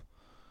move.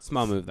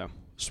 Small move though.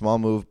 Small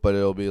move, but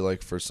it'll be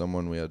like for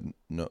someone we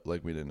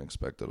didn't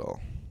expect at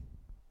all.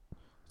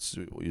 It's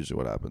usually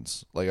what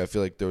happens. Like I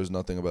feel like there was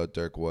nothing about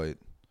Derek White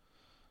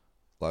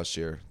last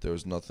year. There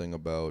was nothing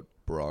about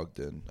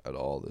Brogdon at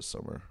all this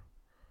summer.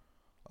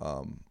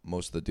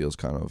 Most of the deals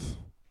kind of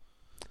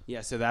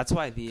Yeah, so that's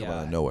why the come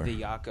out of nowhere. the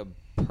Jakob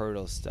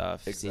Poeltl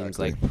stuff seems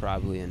Exactly. like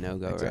probably a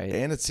no-go, Exactly. right?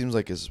 And it seems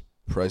like his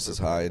price is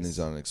high and Overpriced. he's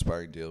on an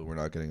expiring deal. We're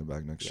not getting him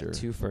back next year.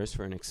 2 firsts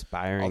for an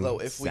expiring Although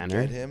if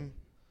center. we get him,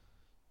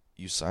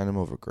 you sign him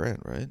over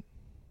Grant, right?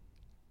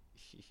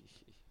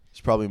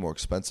 He's probably more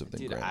expensive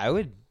than Dude,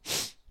 Grant.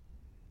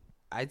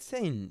 I'd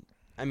say,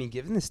 I mean,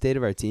 given the state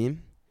of our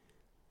team,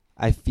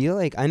 I feel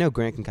like, I know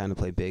Grant can kind of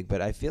play big,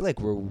 but I feel like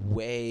we're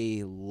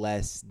way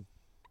less,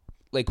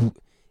 like,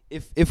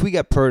 if we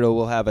get Poeltl,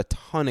 we'll have a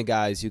ton of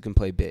guys who can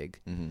play big.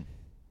 Mm-hmm.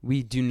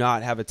 We do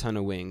not have a ton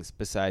of wings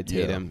besides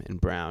Yeah. Tatum and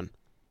Brown.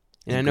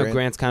 And I And know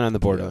Grant's kind of on the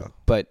border, yeah.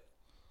 but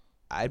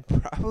I'd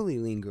probably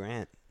lean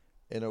Grant.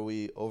 And are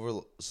we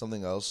over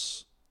something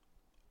else?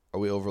 Are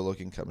we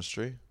overlooking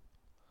chemistry?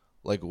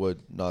 Like,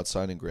 would not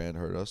signing Grant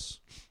hurt us?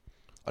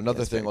 Another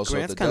Yes, thing but also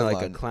Grant's at the kinda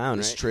deadline like a clown,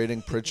 is right?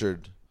 trading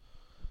Pritchard.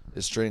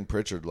 Is trading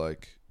Pritchard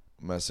like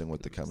messing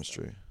with the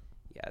chemistry?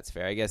 Yeah, it's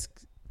fair. I guess,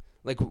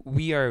 like,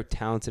 we are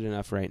talented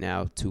enough right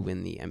now to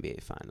win the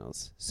NBA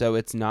Finals. So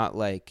it's not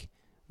like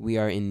we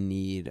are in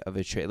need of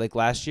a trade. Like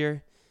last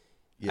year,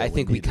 Yeah, I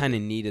think we needed kind it.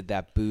 of needed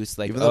that boost.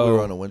 Like, Even though we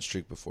were on a win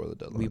streak before the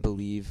deadline. we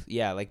believe.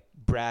 Yeah, like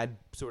Brad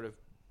sort of.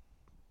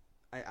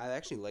 I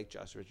actually liked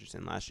Josh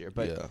Richardson last year,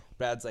 but yeah.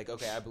 Brad's like,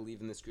 okay, I believe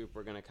in this group.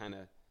 We're going to kind of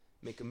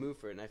make a move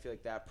for it. And I feel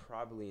like that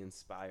probably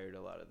inspired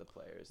a lot of the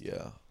players.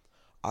 Yeah.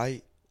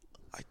 I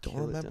don't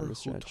Kill it down remember the who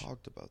stretch.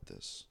 talked about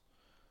this.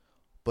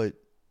 But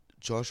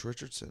Josh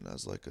Richardson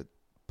as like a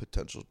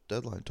potential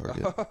deadline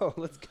target, Oh,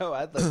 let's go.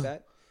 I'd like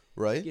that.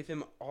 right? Give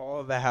him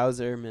all the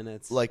Hauser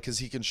minutes. Like, cuz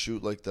he can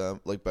shoot like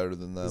them, like better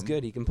than them. He's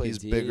good. He can play He's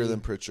D. bigger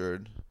than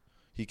Pritchard.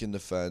 He can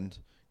defend.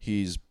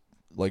 He's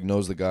like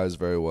knows the guys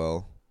very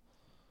well.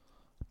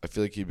 I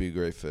feel like he'd be a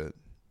great fit.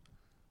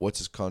 What's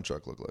his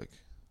contract look like?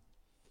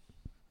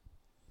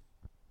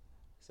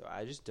 So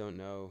I just don't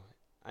know.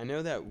 I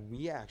know that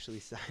we actually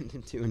signed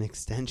him to an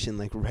extension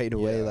like right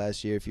away Yeah.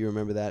 last year, if you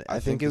remember that. I I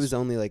think think it this- was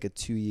only like a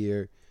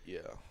 2-year.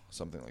 Yeah,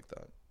 something like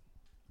that.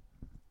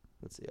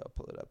 Let's see. I'll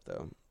pull it up,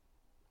 though.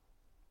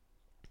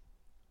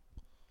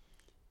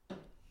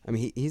 I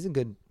mean, he's a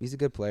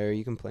good player.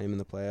 You can play him in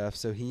the playoffs.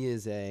 So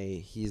he's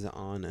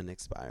on an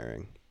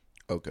expiring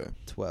Okay.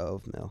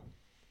 12 mil.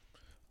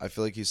 I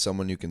feel like he's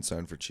someone you can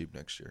sign for cheap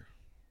next year.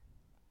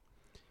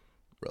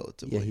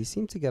 Relatively. Yeah, he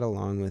seemed to get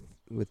along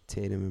with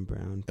Tatum and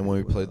Brown. And when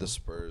we pretty played the well.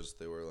 Spurs,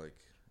 they were like,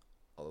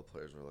 all the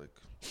players were like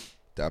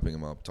dapping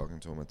him up, talking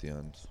to him at the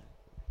end.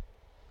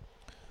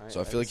 All right,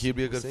 So I feel like he'd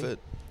be a we'll good see. fit.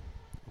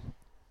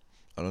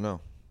 I don't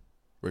know.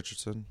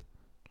 Richardson?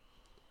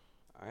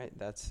 All right,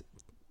 is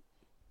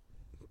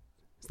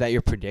that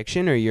your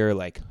prediction or your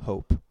like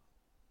hope?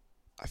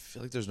 I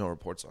feel like there's no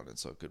reports on it,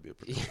 so it could be a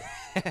prediction.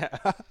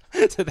 Yeah.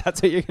 So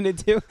that's what you're gonna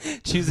do?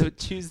 Choose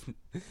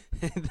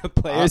the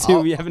players who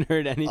we haven't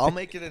heard anything. I'll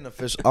make it an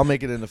official. I'll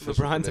make it an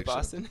official. LeBron to prediction.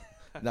 Boston.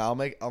 No, I'll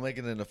make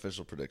it an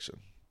official prediction.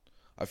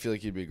 I feel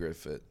like he'd be a great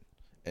fit,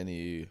 and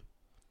he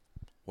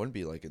wouldn't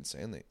be like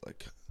insanely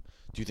like.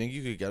 Do you think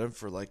you could get him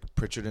for like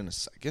Pritchard in a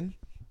second?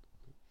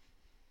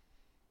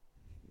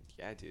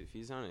 Yeah, dude. If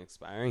he's on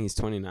expiring, he's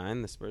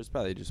 29. The Spurs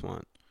probably just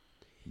want.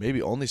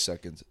 Maybe only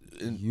seconds.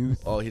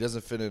 Youth. Oh, he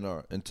doesn't fit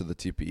into the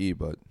TPE,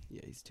 but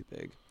Yeah, he's too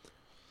big.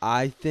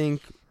 I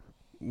think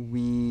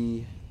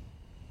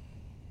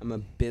I'm a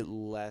bit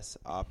less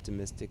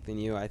optimistic than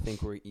you. I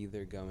think we're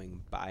either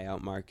going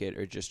buyout market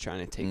or just trying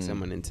to take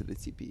someone into the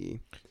TPE.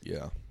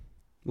 yeah.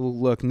 Well,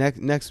 look,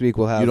 next week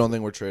we'll have. You don't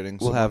think we're trading?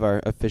 We'll someone? have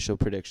our official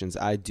predictions.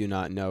 I do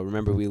not know.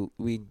 Remember,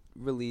 we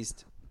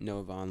released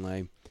Noah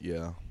Vonleh.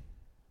 Yeah.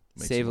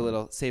 Makes Save a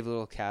sense.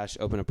 little cash,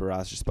 open up a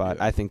roster spot.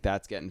 Yeah. I think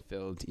that's getting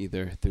filled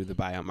either through the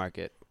buyout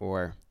market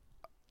or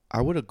I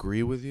would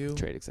agree with you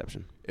trade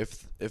exception.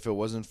 if it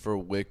wasn't for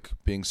Wick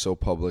being so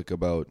public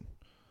about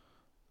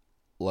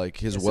like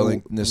his Yeah, so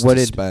willingness what to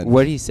did spend.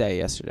 what did he say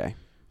yesterday?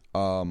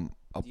 I'll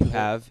You pull-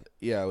 have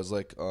Yeah, it was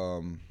like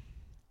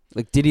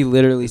like did he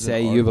literally is it an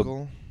say you have a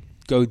article?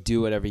 go do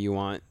whatever you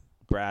want,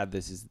 Brad?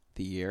 This is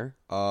the year.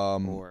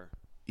 Or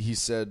He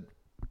said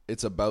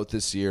it's about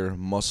this year,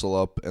 muscle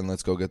up and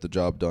let's go get the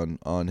job done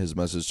on his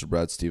message to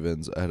Brad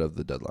Stevens ahead of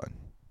the deadline.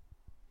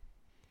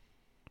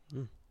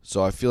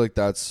 So I feel like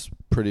that's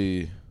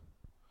pretty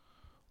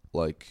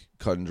like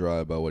cut and dry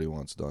about what he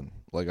wants done.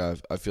 Like I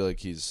feel like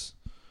he's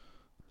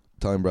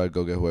telling Brad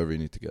go get whoever you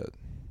need to get.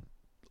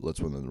 Let's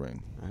win the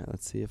ring. all right,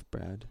 let's see if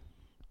Brad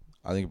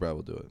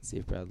will do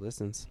it.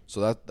 listens.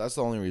 So that's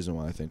the only reason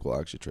why I think we'll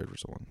actually trade for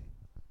someone.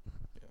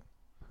 Yeah.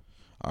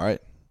 All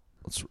right.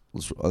 Let's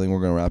I think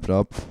we're going to wrap it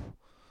up.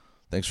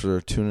 Thanks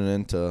for tuning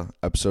in to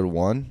episode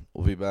 1.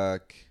 We'll be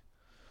back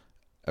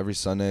every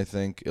Sunday, I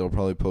think. It'll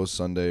probably post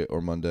Sunday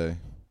or Monday.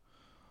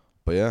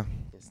 But yeah,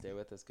 Stay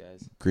with us,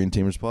 guys. Green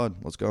Teamers Pod.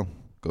 Let's go.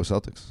 Go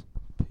Celtics.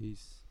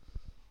 Peace.